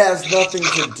 It has nothing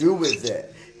to do with that.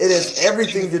 It has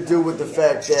everything to do with the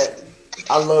fact that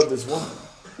I love this woman.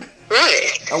 Right.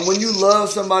 And when you love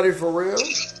somebody for real,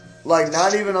 like,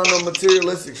 not even on no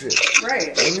materialistic shit.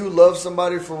 Right. When you love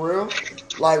somebody for real,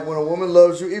 like when a woman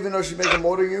loves you, even though she makes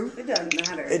more than you, It doesn't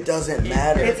matter. it doesn't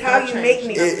matter. It's how you make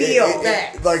me feel.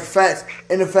 Like facts.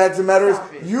 And the fact of the matter is,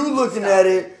 you looking at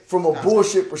it from a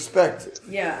bullshit perspective.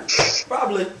 Yeah.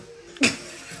 Probably.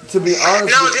 To be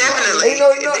honest, No, with you. definitely. Hey,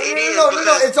 no.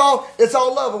 It is It's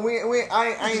all love, and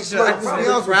I ain't Sure, like this. To be honest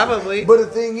with you. probably. But the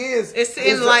thing is, It's to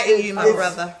enlighten you, my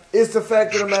brother. It's the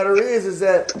fact of the matter is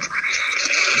that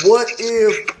what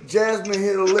if Jasmine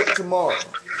hit a lick tomorrow?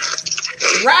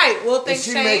 Right. Well, And things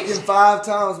she change. making 5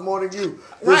 times more than you.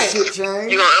 This Right. shit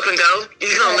change. You gonna up and go?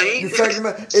 You gonna The leave? fact of the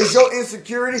matter is your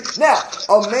insecurity. Now,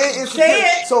 a man insecure.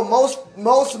 it. So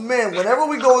most men, whenever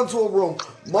we go into a room,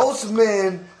 most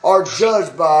men are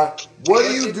judged by what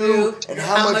do you do and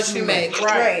how much you make.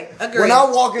 Right. Agree. When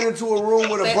I'm walking into a room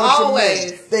with a They bunch always-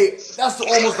 of men, that's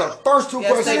almost the first 2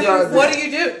 Yes, questions they I do. gotta do. What do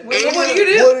you do? What do you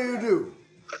do? What do you do?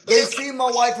 They see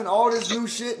my wife and all this new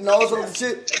shit and all this other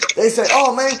shit. They say,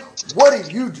 oh man, what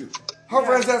do you do? Her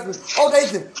friends ask me, oh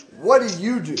Nathan, what do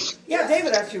you do? Yeah,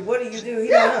 David asked you, what do you do? He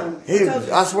don't know. He,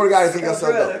 I swear to God, I think I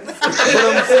said that.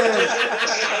 What I'm saying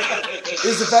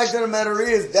is the fact of the matter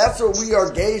is, that's what we are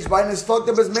gauged by, and it's fucked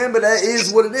up as men, but that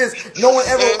is what it is. No one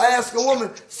ever asks a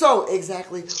woman, so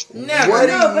exactly, Never. what do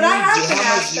No, you but I do? have been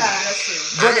How asked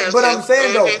much that. But I'm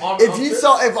saying though, I'm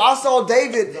if I saw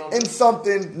David in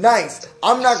something nice,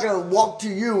 I'm not gonna walk to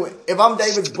you if I'm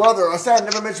David's brother. I said I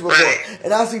never mentioned before,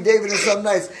 and I see David in something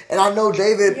nice, and I know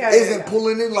David isn't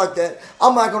pulling in like that.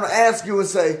 I'm not gonna ask you and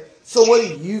say, so what do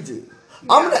you do?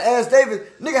 I'm gonna ask David,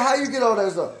 nigga, how you get all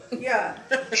that stuff? Yeah.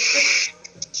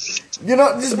 You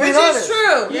know, just being Which honest. is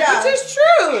true. Yeah. Which is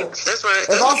true. That's right.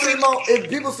 If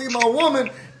people see my woman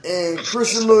in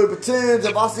Christian Louis Vuittons,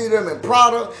 if I see them in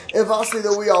Prada, if I see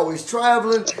that we always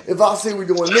traveling, if I see we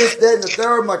doing this, that, and the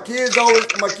third, my kids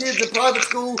in private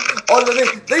school, all of the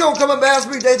things, they gonna come up and ask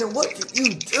me, Nathan, what do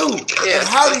you do? And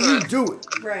how do you do it?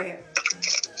 Right.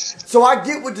 So I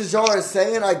get what Dejar is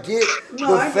saying. I get I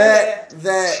get fact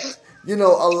that, you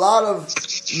know, a lot of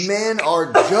men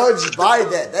are judged by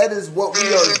that. That is what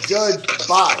we are judged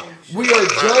by. We are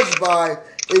judged by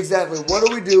exactly what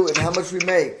do we do and how much we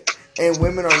make. and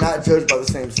women are not judged by the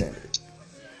same standard.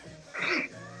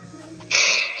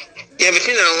 Yeah, but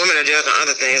women are judged on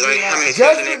other things, like how many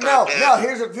children they Judgment, no, got. no.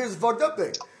 Here's the fucked up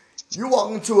thing. You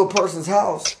walk into a person's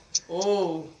house,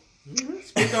 Oh,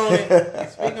 speak on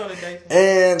it. Speak on it, Dayton.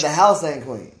 and the house ain't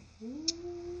clean.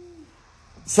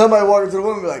 Somebody walk into the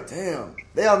woman and be like, damn,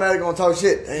 they automatically gonna talk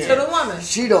shit. Damn. To the woman.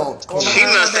 She don't clean. She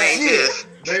must ain't shit. this.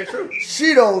 Very true.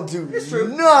 She don't do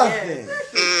nothing.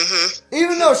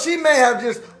 Even though she may have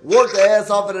just worked her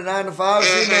ass off at a 9 to 5,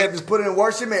 she may have just put in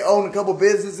work. She may own a couple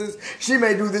businesses. She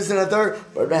may do this and a third,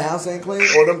 but if the house ain't clean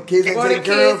or them kids ain't Or the taken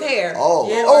care of. kids' hair. Oh,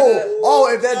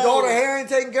 Yeah, if that daughter hair ain't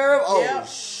taken care of, oh Yeah.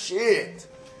 shit.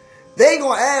 They ain't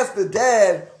gonna ask the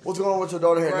dad what's going on with your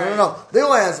daughter hair. Right. No. They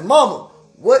gonna ask mama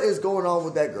what is going on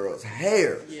with that girl's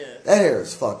hair. Yeah. That hair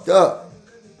is fucked up.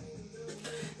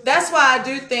 That's why I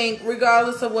do think,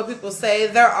 regardless of what people say,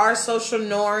 there are social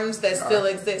norms that still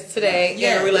exist today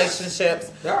in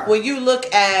relationships. There are. When you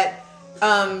look at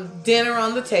dinner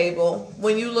on the table,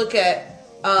 when you look at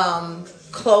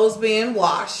clothes being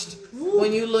washed,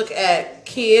 when you look at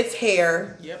kids'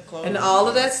 hair, Yep, and all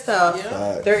of that stuff,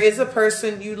 Yep. there is a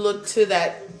person you look to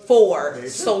that for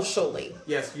socially.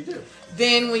 Yes, you do.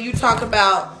 Then when you talk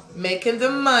about making the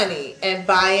money and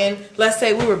buying, let's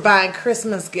say we were buying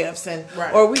Christmas gifts and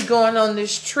Right. or we going on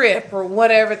this trip or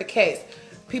whatever the case,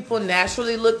 people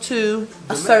naturally look to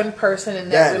a certain person in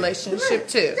that Daddy. relationship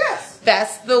too. Yes.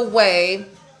 That's the way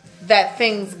that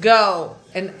things go.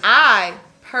 And I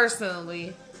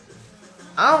personally,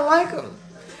 I don't like them.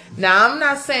 Now I'm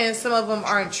not saying some of them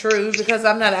aren't true because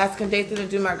I'm not asking Dathan to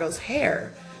do my girl's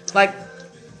hair. Like,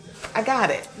 I got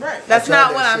it. Right. That's I tried not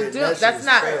that what I'm shit. doing. That shit That's is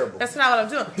not. terrible. That's not what I'm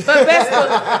doing. But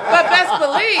best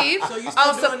believe. So you still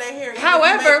on doing that hair? Even if you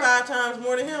However, make 5 times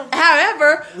more than him.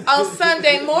 however, on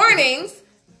Sunday mornings,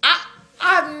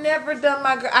 I've never done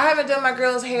I haven't done my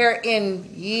girl's hair in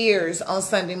years on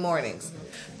Sunday mornings.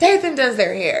 Dathan does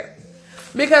their hair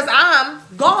because I'm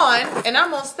gone and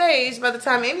I'm on stage by the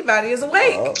time anybody is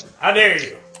awake. Oh, How dare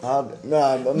you? but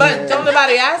But don't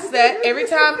nobody ask that. Every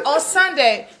time on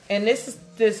Sunday, and this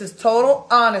is total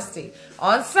honesty.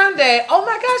 On Sunday, oh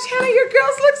my gosh, Hannah, your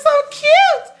girls look so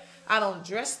cute. I don't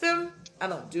dress them. I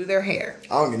don't do their hair.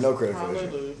 I don't get no credit for that shit.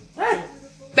 Hallelujah.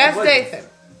 That's Dathan.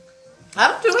 I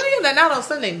don't do any of that, not on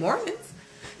Sunday mornings.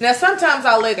 Now, sometimes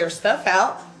I'll lay their stuff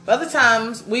out. But other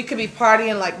times, we could be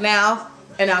partying like now,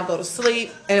 and I'll go to sleep,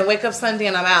 and then wake up Sunday,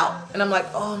 and I'm out. And I'm like,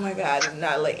 oh my God, I did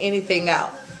not lay anything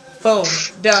out. Boom,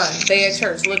 done. They at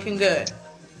church, looking good.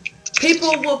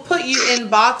 People will put you in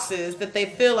boxes that they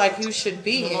feel like you should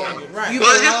be in. Right. You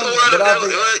Well, it's just belong the in. world But of I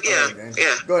those. think,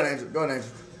 Yeah. Go ahead, Angel. Go ahead,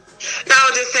 Angel. No, I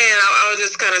was just saying, I was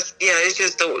just kind of, it's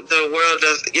just the world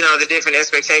of, the different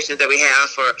expectations that we have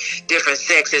for different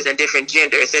sexes and different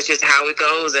genders. That's just how it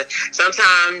goes. And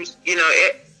sometimes,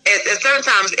 at certain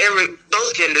times,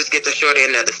 both genders get the short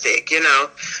end of the stick,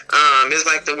 It's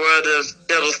like the world of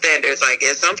double standards. Like,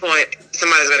 at some point,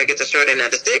 somebody's going to get the short end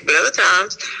of the stick, but other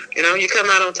times, you come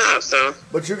out on top, so.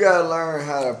 But you gotta learn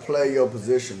how to play your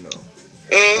position, though.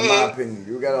 In my opinion,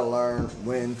 you gotta learn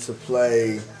when to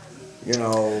play. Do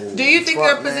you think your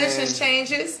front man. position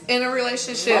changes in a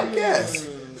relationship? Yes.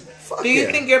 Fuck Do you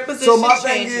yeah. think your position So my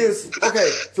changes? thing is, okay,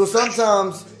 so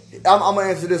sometimes, I'm gonna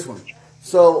answer this one.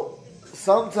 So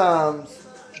sometimes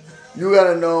you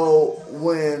gotta know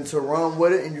when to run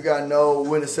with it and you gotta know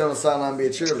when to sit on the sideline and be a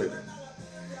cheerleader.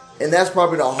 And that's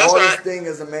probably the hardest thing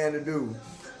as a man to do,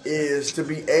 is to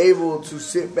be able to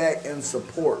sit back and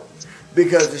support.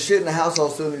 Because the shit in the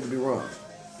household still needs to be run.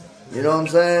 You know what I'm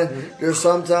saying? There's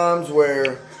some times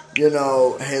where,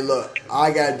 hey, look,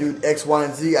 I got to do X, Y,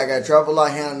 and Z. I got to travel a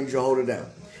lot. Hannah, I need you to hold it down.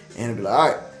 And he'll be like, all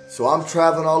right, so I'm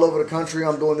traveling all over the country.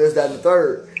 I'm doing this, that, and the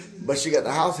third. But she got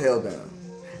the house held down.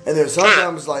 And then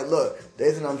sometimes it's like, look,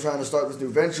 Dathan, I'm trying to start this new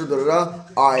venture, da-da-da.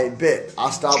 All right, bet. I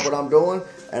stop what I'm doing,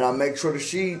 and I make sure that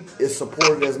she is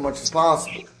supported as much as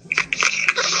possible.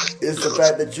 It's the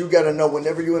fact that you got to know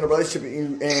whenever you're in a relationship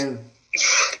and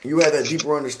you have that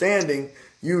deeper understanding,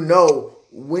 you know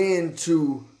when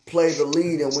to play the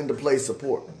lead and when to play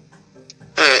support.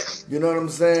 You know what I'm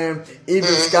saying? Even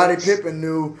Scottie Pippen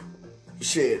knew,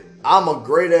 shit, I'm a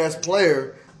great ass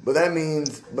player, but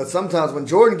sometimes when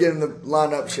Jordan get in the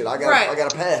lineup, shit, I got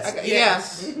to pass.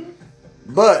 Yes.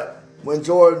 But when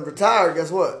Jordan retired, guess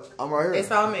what? I'm right here.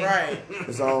 It's on me. Right.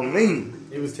 It's on me.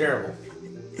 It was terrible.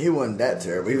 He wasn't that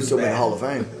terrible. He was still in the Hall of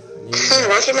Fame.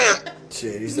 Watch your mouth.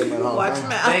 Shit, he's still in the Hall Watch of him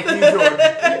Fame. out. Thank you, Jordan.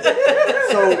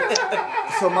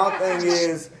 So my thing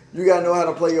is, you gotta know how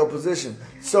to play your position.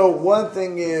 So one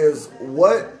thing is,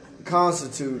 what do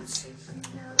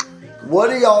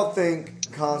y'all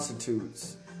think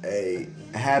constitutes a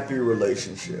happy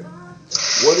relationship?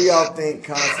 What do y'all think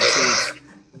constitutes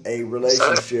a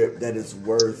relationship that is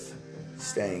worth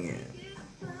staying in?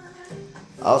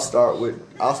 I'll start with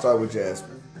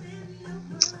Jasper.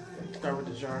 Start with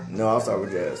the jar. No, I'll start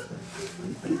with Jasper.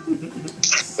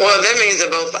 Well, that means that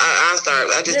both. I'll start.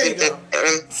 I just There you think that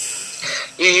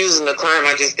you're using the term.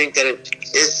 I just think that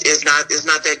it's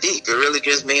not that deep. It really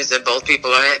just means that both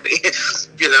people are happy.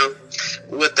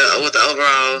 With the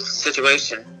overall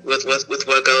situation, with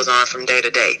what goes on from day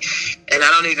to day. And I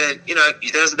don't even,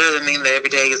 it doesn't mean that every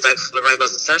day is like full of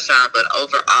rainbows and sunshine, but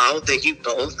overall that you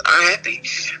both are happy.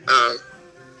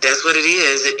 That's what it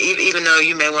is. And even though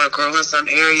you may want to grow in some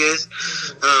areas,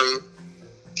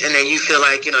 and then you feel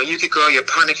like, you could grow, your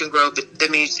partner can grow, but that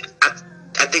means,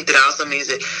 I think that also means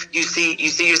that you see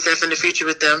yourself in the future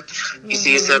with them. You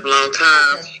see yourself long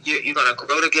term. You're going to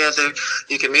grow together.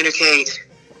 You communicate,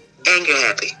 and you're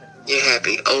happy. You're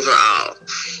happy overall.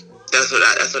 That's what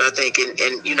I think. And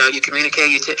you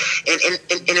communicate. And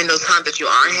in those times that you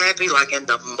aren't happy, like in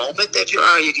the moment that you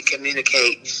are, you can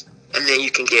communicate, and then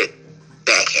you can get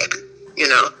back happy.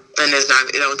 And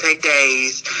it don't take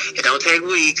days. It don't take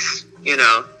weeks. You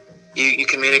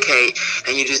communicate,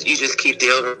 and you just keep the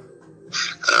over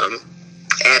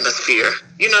atmosphere.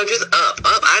 Just up.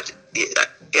 I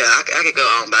could go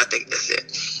on, but I think that's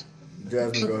it.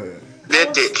 Jasmine, go ahead.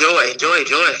 That's it.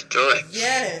 Joy.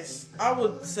 Yes, I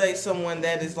would say someone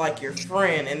that is like your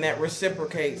friend and that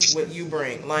reciprocates what you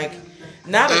bring. Like,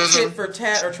 not a tit for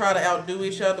tat or try to outdo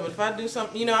each other. But if I do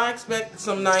something, I expect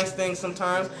some nice things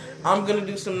sometimes. I'm going to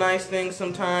do some nice things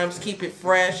sometimes. Keep it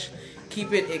fresh.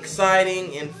 Keep it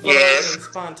exciting and fun and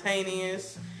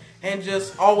spontaneous. And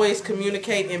just always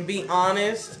communicate and be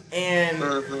honest. And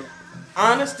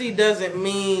honesty doesn't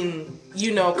mean,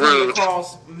 come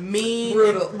across mean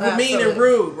and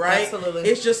rude, right? Absolutely.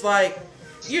 It's just like,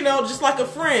 just like a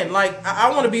friend. Like, I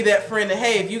want to be that friend that,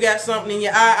 hey, if you got something in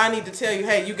your eye, I need to tell you,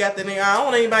 hey, you got that in your eye. I don't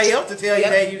want anybody else to tell you,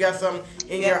 hey, you got something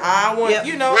in your eye. I want,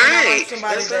 I like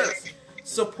somebody that's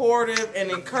supportive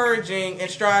and encouraging and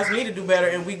strives me to do better,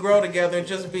 and we grow together and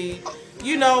just be,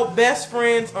 best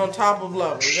friends on top of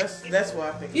lovers. That's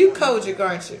what I think. You Kojic,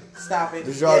 aren't you? Stop it.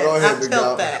 Did y'all go ahead, I big felt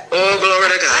dog? that. Oh, glory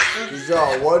to God. Did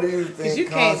y'all, what do you think You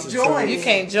can't constitutes? You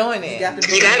can't join it. You got to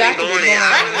be You gotta be to be going in. going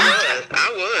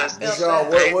I was. Did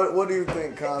y'all, what do you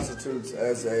think constitutes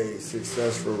as a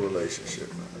successful relationship?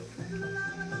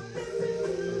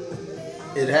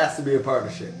 It has to be a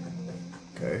partnership.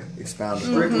 Okay, expound.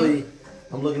 Strictly,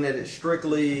 I'm looking at it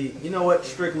strictly. You know what?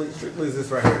 Strictly is this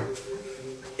right here.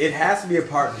 It has to be a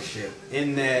partnership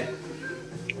in that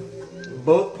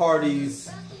both parties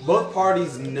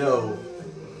know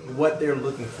what they're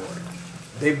looking for.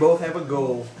 They both have a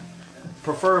goal,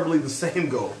 preferably the same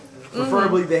goal.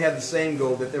 Preferably they have the same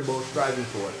goal that they're both striving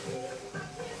for.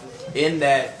 In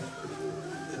that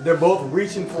they're both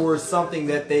reaching for something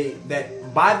that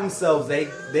by themselves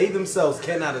they themselves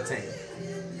cannot attain.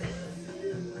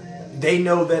 They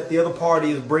know that the other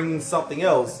party is bringing something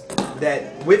else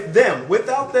that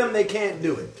without them, they can't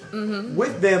do it. Mm-hmm.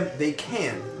 With them, they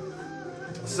can.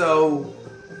 So,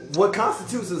 what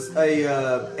constitutes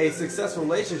a successful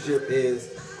relationship is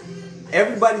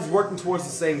everybody's working towards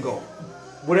the same goal.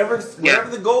 Whatever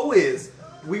the goal is,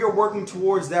 we are working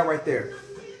towards that right there.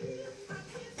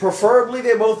 Preferably,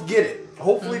 they both get it.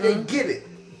 Hopefully, they get it.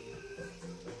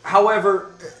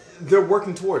 However, they're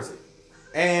working towards it.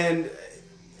 And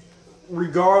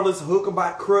regardless, hook or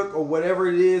by crook or whatever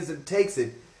it is that takes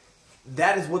it,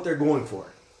 that is what they're going for.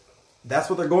 That's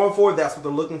what they're going for. That's what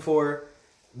they're looking for.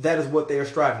 That is what they are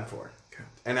striving for. Okay.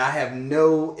 And I have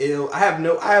no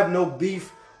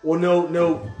beef or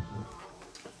no.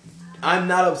 I'm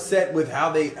not upset with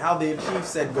how they achieve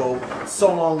said goal,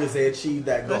 so long as they achieve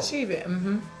that goal. Achieve it.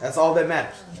 Mm-hmm. That's all that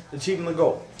matters. Achieving the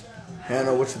goal.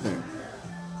 Hannah, what you think?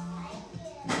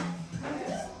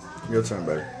 Your turn,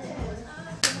 baby.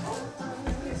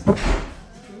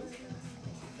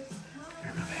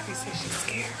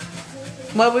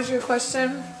 What was your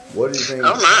question? What do you think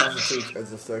constitutes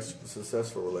as a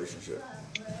successful relationship?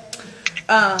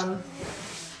 I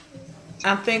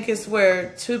think it's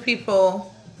where two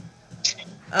people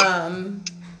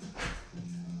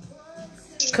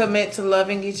commit to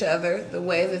loving each other the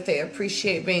way that they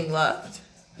appreciate being loved.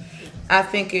 I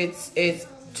think it's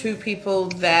two people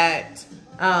that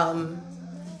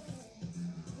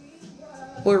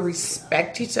will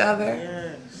respect each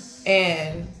other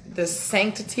and the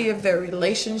sanctity of their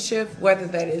relationship, whether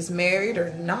that is married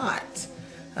or not.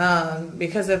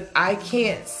 Because if I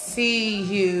can't see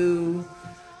you,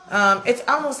 it's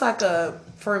almost like a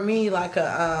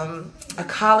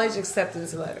college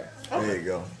acceptance letter. There you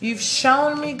go. You've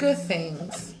shown me good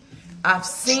things. I've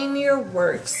seen your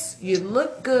works. You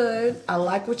look good. I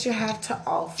like what you have to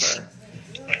offer.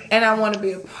 And I want to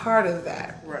be a part of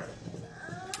that. Right.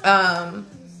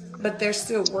 But there's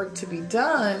still work to be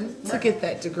done to get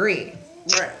that degree.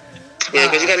 Right. Yeah,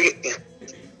 because you gotta get.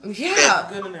 Yeah.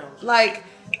 Good analogy. Like,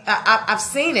 I've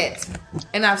seen it.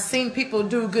 And I've seen people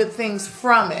do good things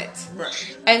from it.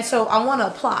 Right. And so I want to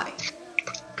apply.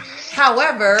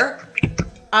 However,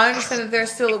 I understand that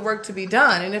there's still work to be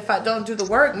done. And if I don't do the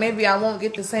work, maybe I won't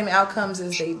get the same outcomes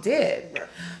as they did. Right.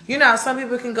 You know, some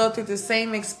people can go through the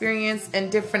same experience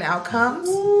and different outcomes.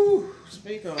 Ooh,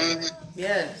 speak on it.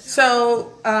 Yes.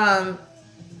 So,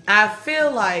 I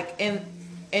feel like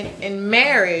in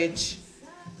marriage,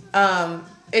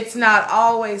 it's not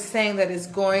always saying that it's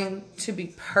going to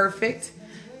be perfect.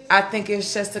 I think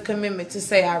it's just a commitment to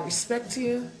say, I respect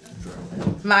you.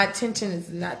 My intention is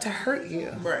not to hurt you.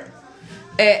 Right.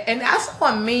 And I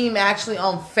saw a meme actually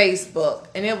on Facebook,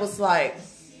 and it was like,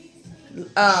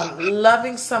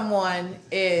 loving someone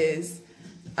is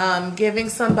giving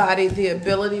somebody the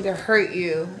ability to hurt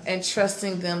you and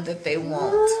trusting them that they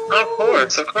won't. Of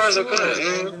course.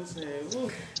 Mm-hmm.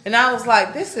 And I was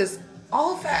like, this is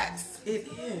all facts. It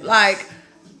is. Like,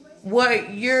 what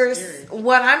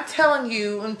I'm telling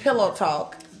you in Pillow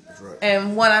Talk, right.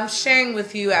 and what I'm sharing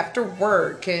with you after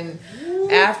work and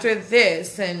after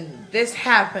this, and this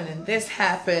happened and this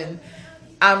happened,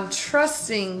 I'm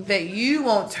trusting that you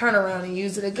won't turn around and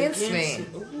use it against me.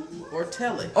 Or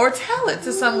tell it. Or tell it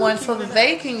to someone so that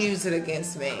they can use it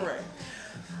against me. Correct.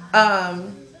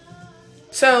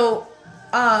 So,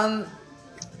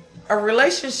 a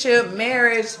relationship,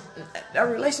 marriage, a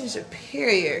relationship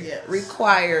period Yes.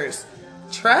 requires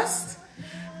trust.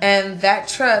 And that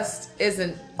trust is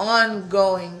an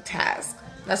ongoing task.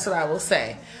 That's what I will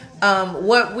say.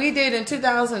 What we did in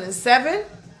 2007,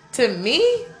 to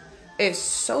me, is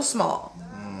so small.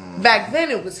 Back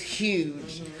then, it was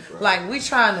huge. Like, we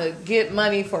trying to get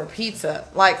money for pizza.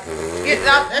 Like,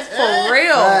 that's for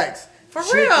real. Facts. For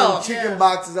real. Chicken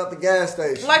boxes at the gas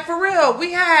station. Like, for real.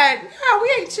 We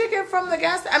ate chicken from the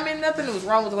gas station. I mean, nothing was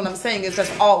wrong with what I'm saying. Is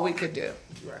that's all we could do.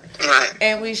 Right.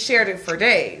 And we shared it for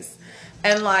days.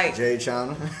 And like Jay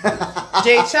China.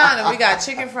 we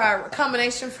got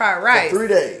combination fried rice. For 3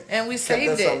 days. And we Kept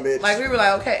saved that some it. bitch. Like, we were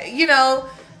like, okay, you know,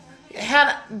 how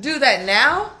to do that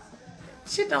now?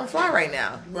 Shit don't fly right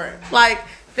now. Right. Like,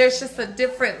 there's just a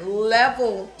different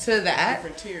level to that.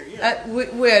 Different tier, yeah.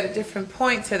 We're at a different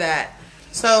point to that.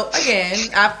 So again,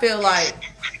 I feel like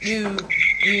you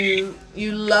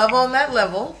love on that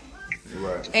level,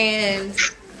 Right. and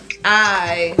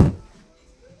I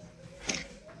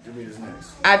Give me this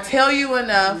next. tell you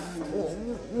enough.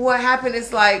 What happened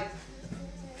is like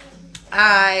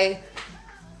I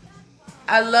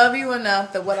love you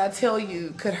enough that what I tell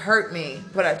you could hurt me,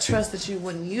 but I trust that you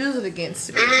wouldn't use it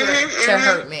against me to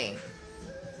hurt me.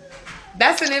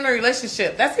 That's an inner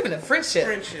relationship. That's even a friendship.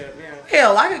 Friendship, yeah.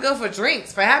 Hell, I could go for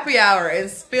drinks for happy hour and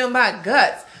spill my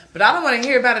guts, but I don't want to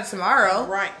hear about it tomorrow.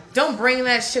 Right. Don't bring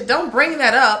that shit. Don't bring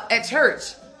that up at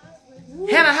church.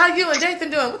 Hannah, how you and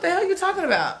Dathan doing? What the hell are you talking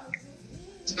about?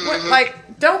 What,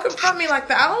 like, don't confront me like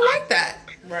that. I don't like that.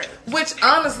 Right. Which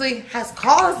honestly has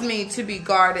caused me to be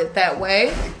guarded that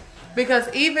way.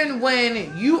 Because even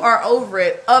when you are over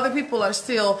it, other people are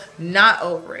still not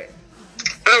over it.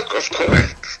 Oh, of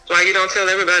course. Like, you don't tell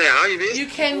everybody all your business. You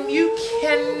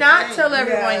cannot tell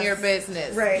everyone Yes. your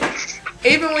business. Right.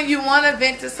 Even when you want to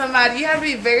vent to somebody, you have to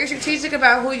be very strategic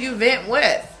about who you vent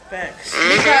with. Facts.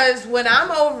 Because when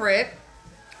I'm over it,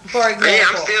 for Yeah, I'm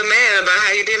example, still mad about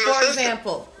how you did my for sister.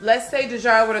 example, let's say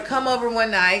Dejar were to come over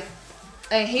one night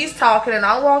and he's talking and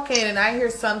I walk in and I hear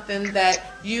something that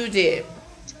you did.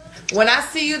 When I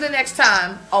see you the next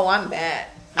time, oh, I'm mad.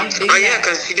 I'm big Oh, yeah, mad.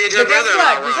 because she did your But guess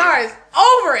brother-in-law what? wrong. Dejar is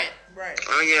over it. Right.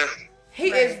 Oh, yeah. He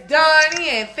is done. He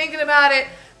ain't thinking about it.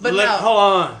 But no. Hold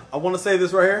on. I want to say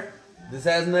this right here. This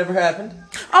has never happened.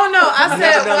 Oh, no. I said,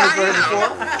 Never done this How you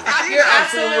before. know? How you you're know?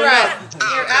 absolutely right.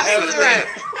 You're absolutely right.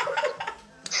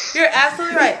 You're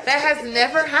absolutely right. That has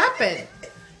never happened.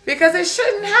 Because it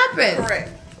shouldn't happen. Correct.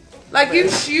 Like,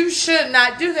 you should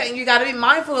not do that. And you got to be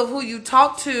mindful of who you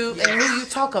talk to and who you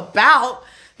talk about.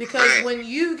 Because when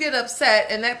you get upset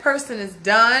and that person is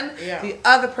done, the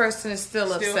other person is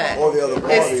still upset. Or the other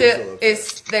party is still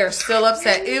upset. They're still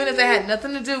upset. Even if they had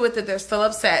nothing to do with it, they're still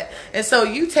upset. And so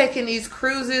you taking these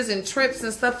cruises and trips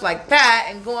and stuff like that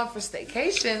and going for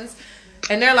staycations,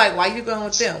 and they're like, why you going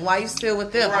with them? Why you still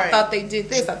with them? I Right. thought they did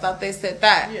this. I thought they said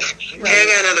that. Yeah. Hey, I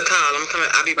got another call. I'm coming.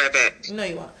 I'll be right back. No,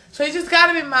 you won't. So you just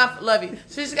gotta be mindful. Love you.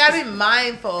 So you just gotta be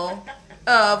mindful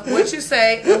of what you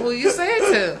say and who you say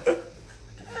it to.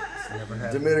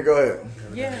 Jamita, go ahead.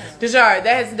 Yeah. Dejar,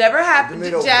 that has never happened.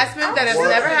 Demeto, Jasmine, that has what-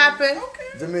 never happened.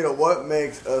 Demeto, what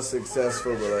makes a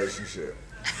successful relationship?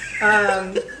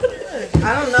 I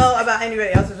don't know about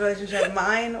anybody else's relationship.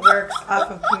 Mine works off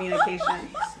of communication.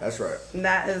 That's right. And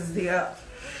that is the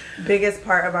biggest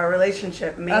part of our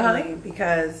relationship, mainly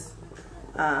because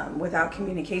without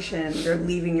communication, you're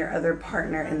leaving your other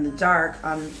partner in the dark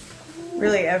on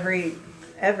really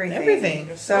everything.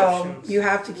 So you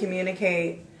have to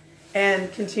communicate,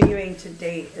 and continuing to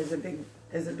date is a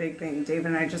big thing. Dave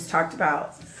and I just talked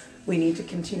about. We need to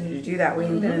continue to do that. We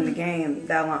haven't been in the game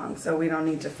that long, so we don't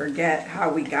need to forget how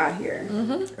we got here.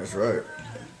 That's right.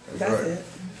 That's right. it.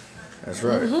 That's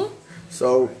right.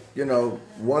 So,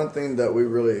 one thing that we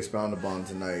really expound upon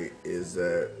tonight is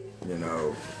that,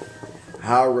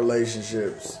 how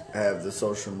relationships have the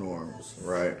social norms,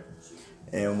 right?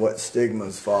 And what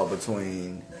stigmas fall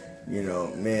between,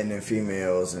 men and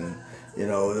females, and,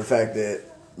 the fact that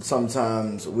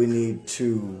sometimes we need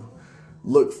to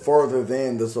look further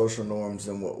than the social norms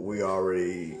than what we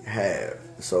already have.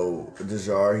 So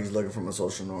Dejar, he's looking from a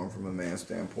social norm from a man's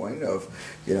standpoint of,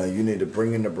 you need to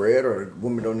bring in the bread, or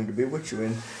women don't need to be with you.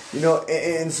 And,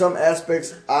 in some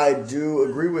aspects, I do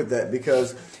agree with that,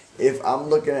 because if I'm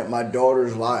looking at my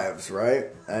daughter's lives, right?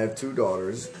 I have 2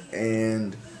 daughters,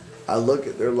 and I look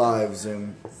at their lives,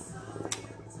 and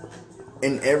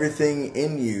in everything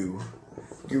in you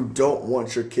don't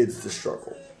want your kids to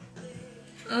struggle.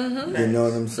 You know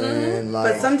what I'm saying?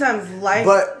 Like, But sometimes life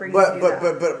brings you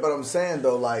that. but I'm saying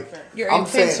though, like, Your I'm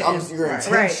intention. saying your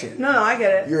intention. Right. No, I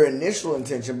get it. Your initial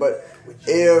intention. But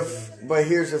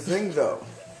here's the thing though.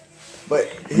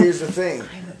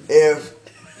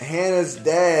 If Hannah's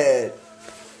dad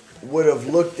would have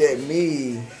looked at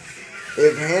me,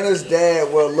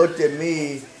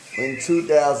 in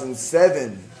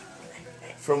 2007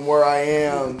 from where I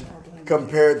am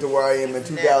compared to where I am in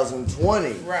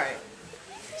 2020. Right.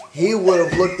 He would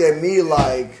have looked at me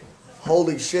like,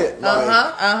 holy shit, like,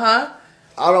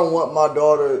 I don't want my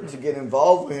daughter to get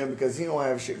involved with him because he don't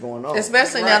have shit going on.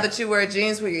 Especially now that you wear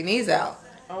jeans with your knees out.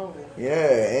 Oh.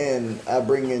 Yeah, and I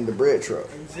bring in the bread truck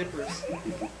And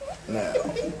zippers. now.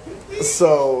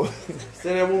 So,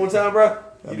 Say that one more time, bro.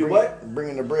 You do what? Bring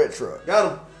in the bread truck.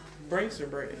 Got him. Bring some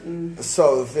bread.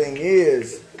 So the thing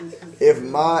is, if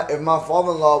my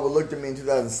father-in-law would look at me in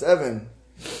 2007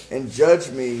 and judge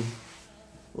me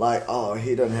like, oh,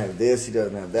 he doesn't have this, he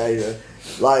doesn't have that,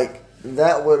 like,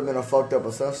 that would have been a fucked up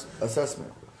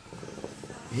assessment.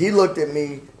 He looked at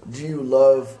me, do you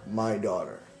love my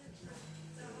daughter?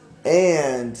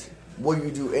 And will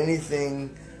you do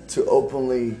anything to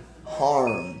openly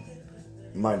harm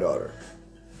my daughter?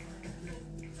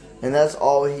 And that's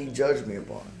all he judged me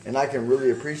upon. And I can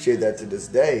really appreciate that to this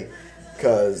day,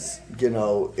 because,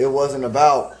 it wasn't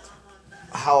about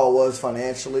how I was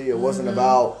financially. It wasn't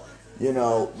about,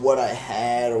 what I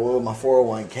had or what my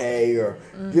 401k or,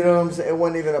 you know what I'm saying? It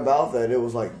wasn't even about that. It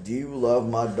was like, do you love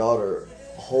my daughter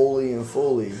wholly and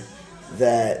fully?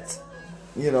 That,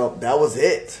 that was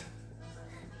it.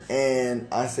 And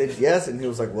I said yes, and he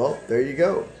was like, well, there you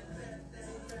go.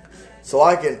 So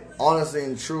I can honestly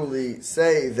and truly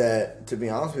say that, to be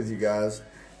honest with you guys,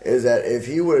 is that if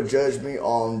he would have judged me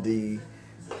on the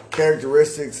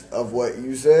characteristics of what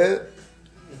you said,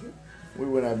 we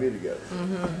would not be together.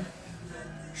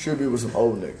 Should be with some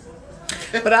old niggas.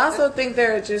 But I also think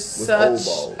there are just With such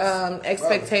old balls.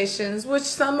 expectations, which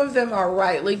some of them are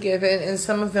rightly given and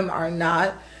some of them are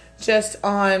not, just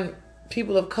on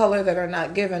people of color that are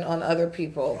not given on other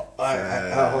people. I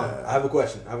have a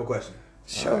question.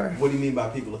 Sure. What do you mean by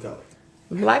people of color?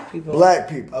 Black people. Black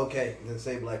people. Okay, then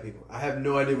say black people. I have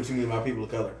no idea what you mean by people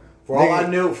of color. For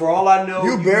all I know,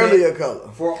 You barely a color.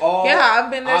 For all, Yeah,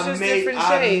 I've been there's just different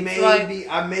shades.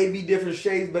 I may be different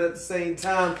shades, but at the same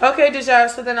time, Okay, Dejar,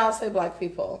 so then I'll say black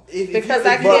people. If Because you-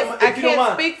 I if you don't can't, mind- I if you don't can't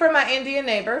mind. speak for my Indian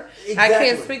neighbor. I Exactly.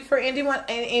 can't speak for anyone.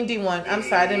 I'm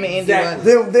sorry, I didn't mean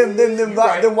Exactly. Indian. Then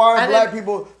why I are black didn't-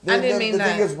 people? I didn't mean the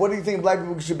that. thing is, what do you think black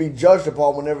people should be judged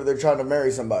upon whenever they're trying to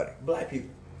marry somebody? black people.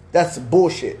 That's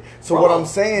bullshit. So Wrong. what I'm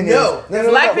saying No. is,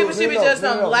 Black people should be judged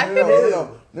on black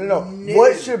people? No.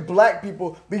 What should black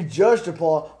people be judged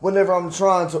upon whenever I'm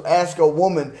trying to ask a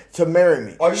woman to marry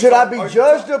me? Are you Should I talking- be are you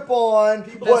judged talking- upon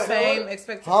The what? same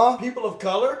expectation. Huh? People of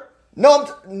color. No,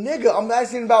 I'm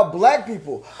asking about black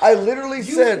people. I literally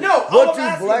said, no, what all do I'm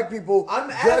asking- black people I'm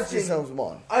judge asking- themselves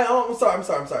upon? I'm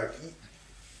sorry.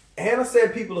 Hannah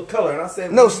said people of color, and I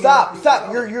said No, stop.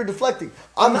 You're deflecting.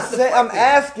 I'm not saying, I'm deflecting.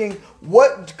 asking,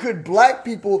 what could black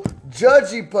people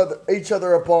judge each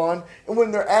other upon and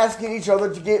when they're asking each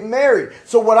other to get married.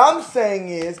 So what I'm saying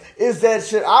is that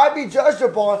should I be judged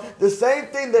upon the same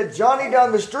thing that Johnny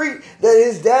down the street, that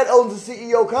his dad owns a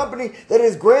CEO company, that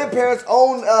his grandparents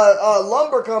own a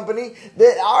lumber company,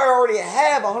 that I already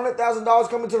have $100,000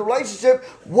 coming to the relationship,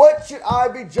 what should I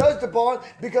be judged upon?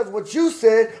 Because what you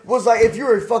said was like, if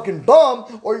you're a fucking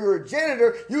bum or you're a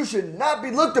janitor, you should not be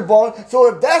looked upon.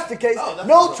 So if that's the case,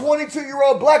 no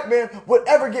 22-year-old black man would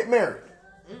ever get married.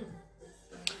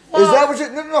 Is that what you're...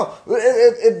 No.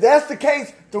 If that's the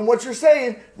case, from what you're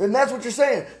saying, then that's what you're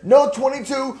saying. No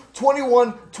 22,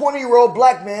 21, 20-year-old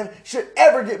black man should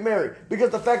ever get married.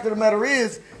 Because the fact of the matter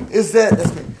is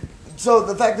that... So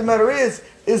the fact of the matter is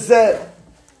that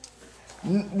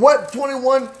what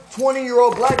 21,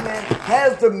 20-year-old black man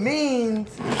has the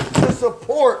means to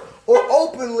support or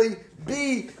openly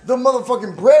be the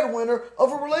motherfucking breadwinner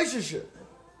of a relationship?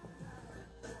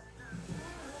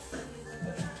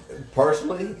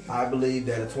 Personally, I believe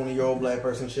that a 20-year-old black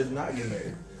person should not get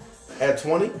married. At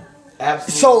 20,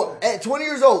 absolutely. So at 20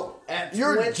 years old,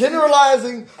 you're 20,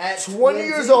 generalizing. At 20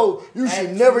 years old, you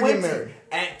should never 20, get married.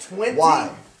 At 20, why?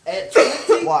 At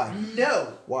 20, why?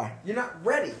 No. Why? You're not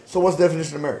ready. So what's the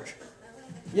definition of marriage?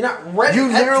 You're not ready. You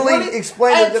literally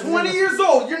explained at the 20 years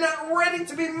old. You're not ready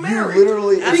to be married. You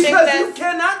literally because you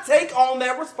cannot take on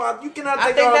that responsibility. You cannot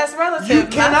take on. That's relative. You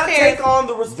cannot take on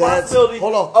the responsibility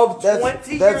of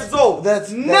 20 years old.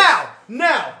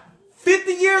 Now,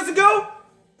 50 years ago.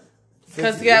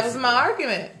 Because that was my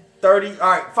argument. 30. All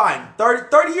right, fine.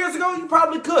 30 years ago, you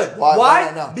probably could. Why?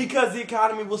 No. Because the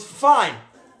economy was fine.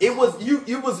 It was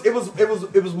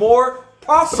more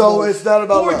profitable. So it's not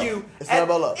about for love. you. It's not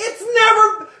about love.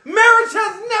 Marriage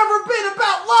has never been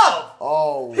about love.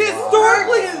 Oh,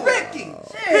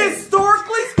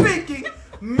 Historically speaking,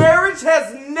 marriage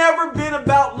has never been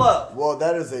about love. Well,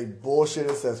 that is a bullshit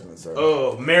assessment, sir.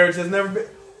 Oh, marriage has never been.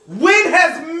 When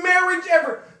has marriage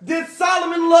ever? Did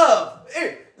Solomon love?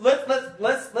 Hey, let's.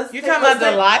 You talking about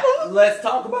the Bible? Let's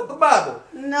talk about the Bible.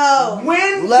 No.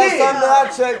 Last time that I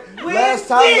checked, last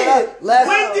time that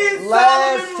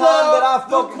I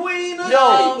fucking Queen of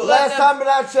last time that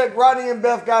I checked, Rodney and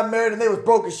Beth got married and they was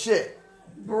broke as shit.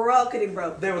 Broke. They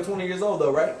were 20 years old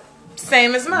though, right?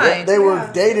 Same as mine. They were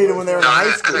dated when they were in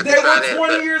high school. They were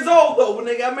 20 years old though when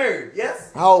they got married.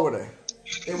 Yes. How old were they?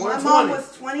 They My weren't mom 20.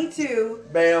 was 22.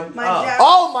 Bam. My dad.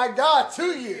 Oh my God,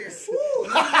 2 years.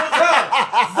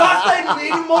 Thus they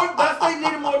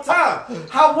needed more time.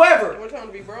 However, What time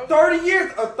to be broke? 30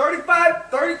 years or 35,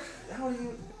 30. How old are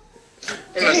you?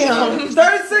 Damn.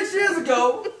 36 years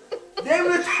ago. They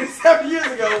were 37 years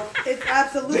ago. It's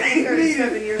absolutely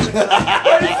 37 years ago.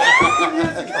 37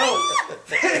 years ago.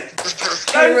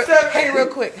 37. Hey, real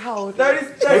quick. How old?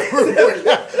 37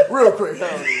 Real quick. How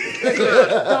old are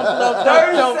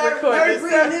you? Don't record this.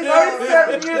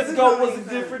 37 years ago was a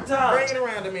different time. Bring it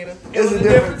around, Amita. It was a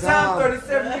different time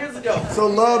 37 years ago. So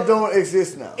love don't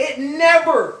exist now. It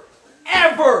never,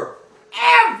 ever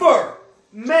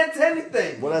meant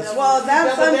anything. Well,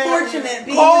 that's unfortunate.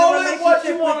 Being Call in a it what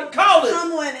you relationship want with to call it.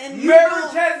 someone and you Marriage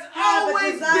don't has have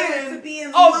always a desire been to be in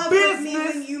a love with me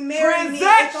business when you marry me. It's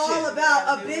transaction. all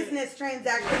about a business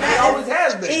transaction. It That always is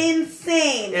has been.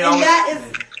 insane, It and always-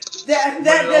 that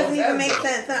doesn't even has make been.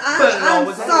 sense. And But it I'm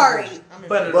always has sorry. been.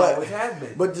 But it always has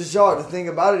been. But Deshaun, the thing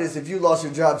about it is, if you lost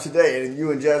your job today and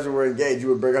you and Jasmine were engaged, you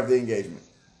would break up the engagement.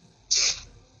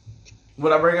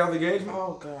 Would I break out the engagement?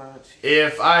 Oh God.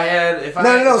 If I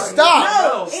No, stop.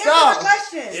 No, answer Stop. the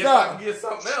question. If Stop. I could get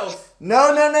something else.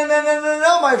 No,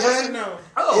 my friend. No.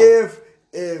 Oh.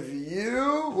 If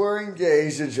you were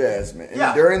engaged to Jasmine and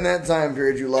Yeah. during that time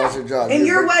period you lost your job, And you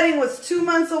your would wedding was 2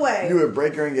 months away. you would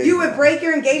break your engagement. You would break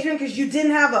your engagement because you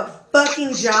didn't have a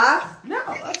fucking job? No,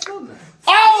 that's still not.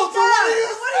 Oh, so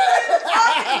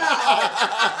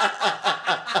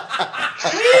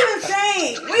What are you even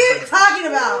saying? What are you even talking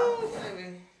about?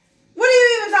 What are you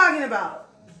even talking about?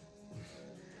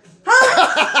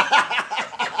 Huh?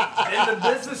 And the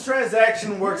business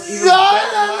transaction works even No.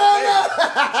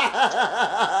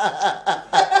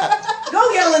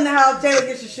 Go yell in the house, Taylor,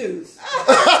 get your shoes.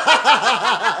 I'm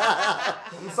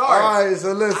sorry. All right,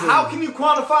 so listen. How can you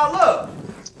quantify love?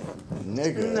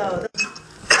 Nigga. No.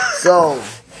 So,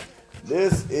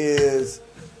 this is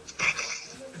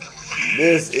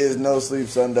No Sleep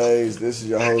Sundays. This is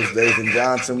your host, Dathan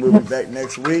Johnson. We'll be back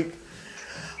next week.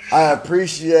 I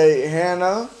appreciate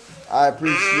Hannah. I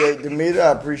appreciate Demeter.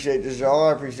 I appreciate Deshaun.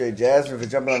 I appreciate Jasmine for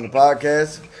jumping on the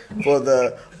podcast, for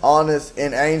the honest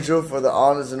and Angel for the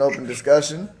honest and open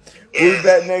discussion. We'll be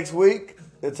back next week.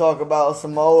 to talk about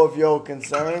some more of your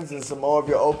concerns and some more of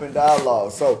your open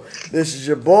dialogue. So this is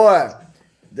your boy,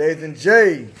 Dathan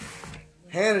J,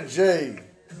 Hannah J,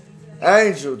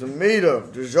 Angel, Demeter,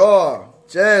 Dejar,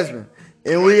 Jasmine,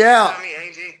 and we out.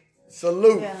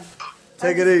 Salute. Yeah.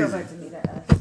 Take I it just go easy. back to me that